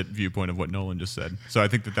opposite viewpoint of what Nolan just said. So I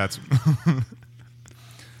think that's.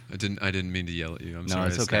 I didn't mean to yell at you. I'm No, sorry.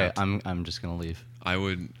 it's I okay. snapped. I'm just gonna leave. I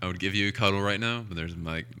would give you a cuddle right now, but there's a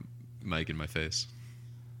mic in my face.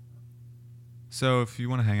 So if you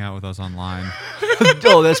want to hang out with us online,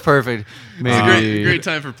 Oh, that's perfect. It's Maybe a great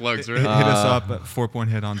time for plugs, hit right? us up at 4-Point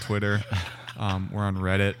Hit on Twitter. We're on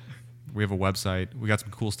Reddit. We have a website. We got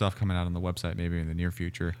some cool stuff coming out on the website maybe in the near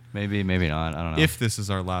future. maybe not. I don't know. If this is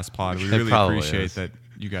our last pod, we It really probably appreciate is. that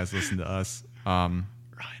you guys listen to us. Ryan,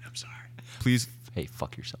 I'm sorry. Please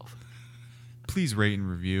fuck yourself. rate and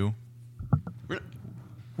review.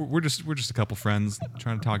 We're just a couple friends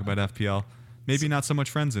trying to talk about FPL. Maybe not so much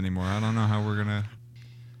friends anymore. I don't know how we're gonna.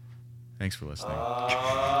 Thanks for listening.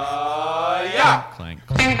 Yeah. Clank.